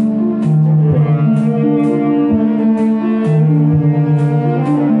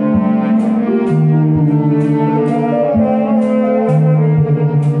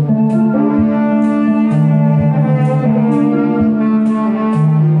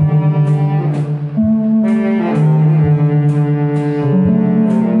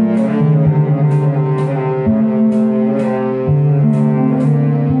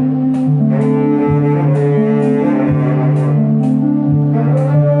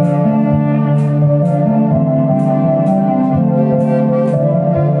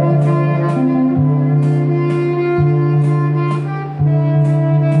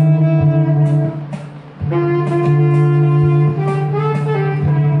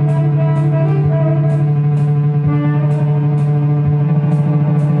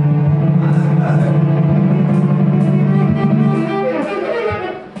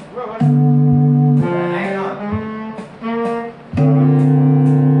 Hang on.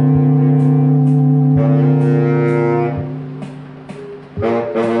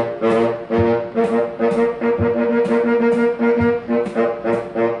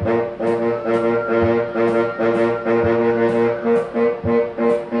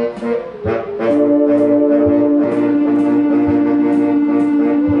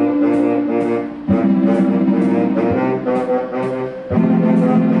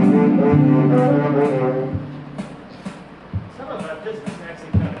 Some about this is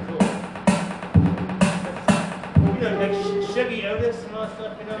actually kind of cool. You know, like Shuggy Otis and all that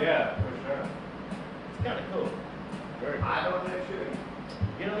stuff, you know? Yeah, for sure. It's kind of cool. Very cool. I don't know shooting.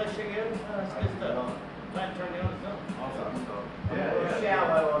 You know that Shuggy Otis? Oh, that's good stuff. Might turn you on to something. Awesome. Yeah, Yeah, yeah.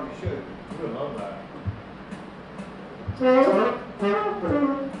 shallow on the shoot. We would love that. Cool,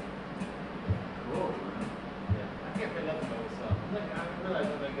 man. Yeah. I can't play nothing by myself. Look, I realize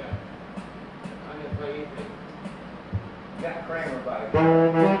what I got. I'm gonna play anything. Got Kramer by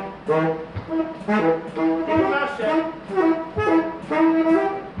Keep your mouth shut.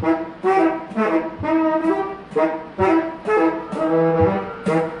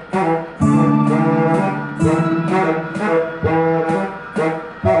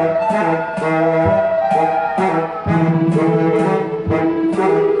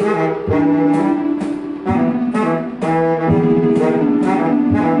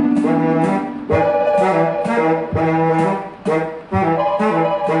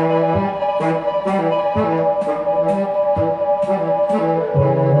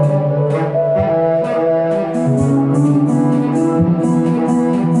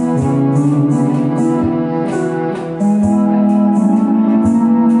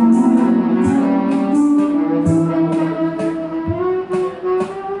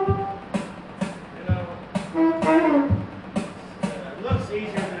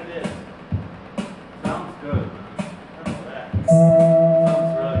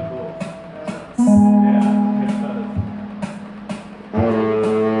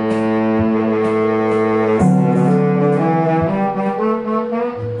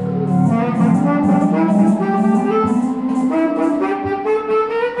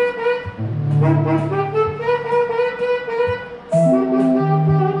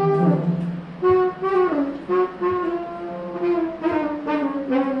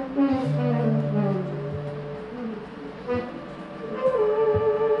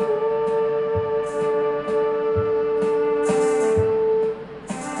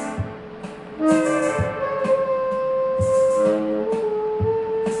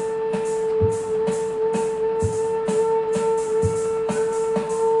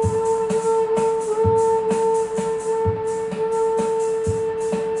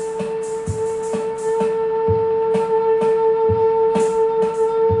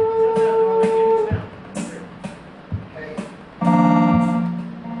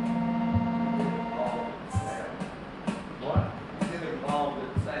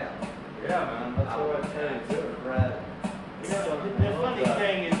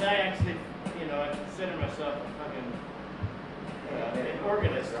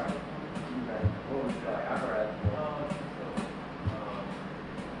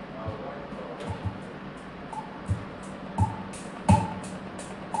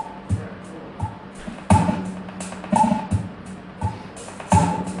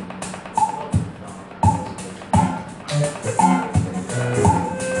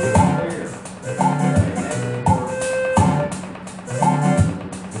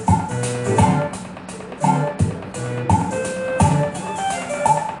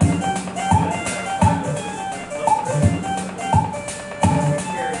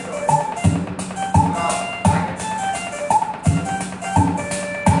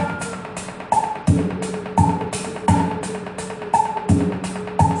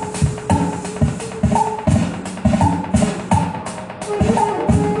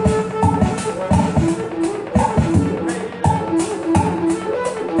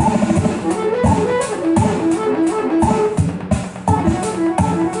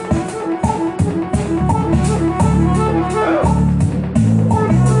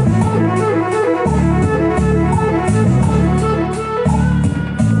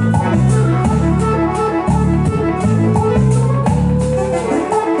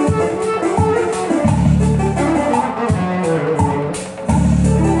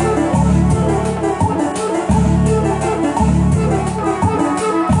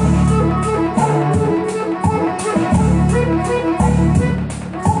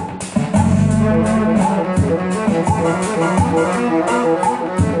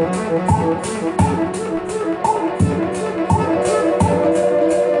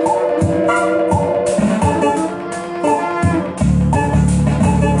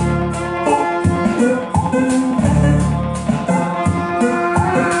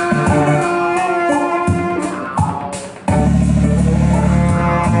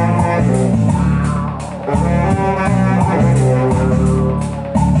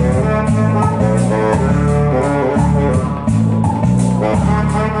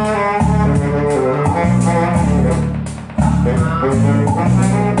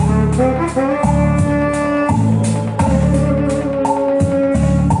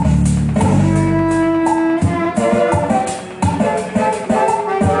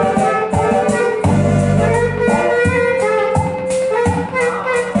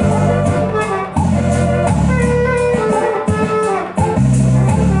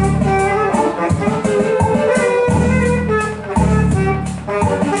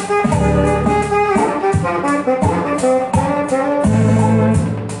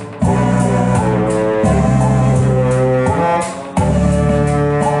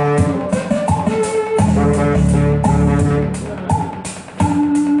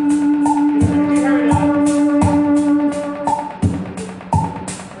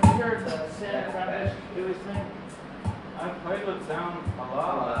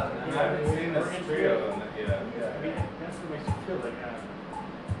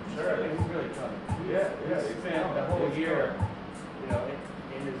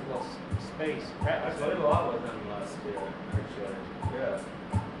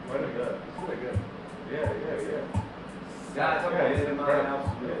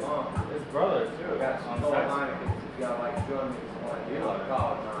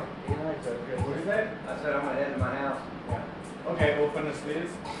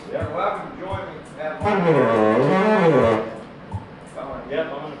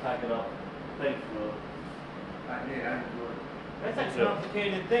 That's a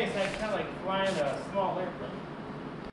complicated thing. It's kind of like flying a small airplane.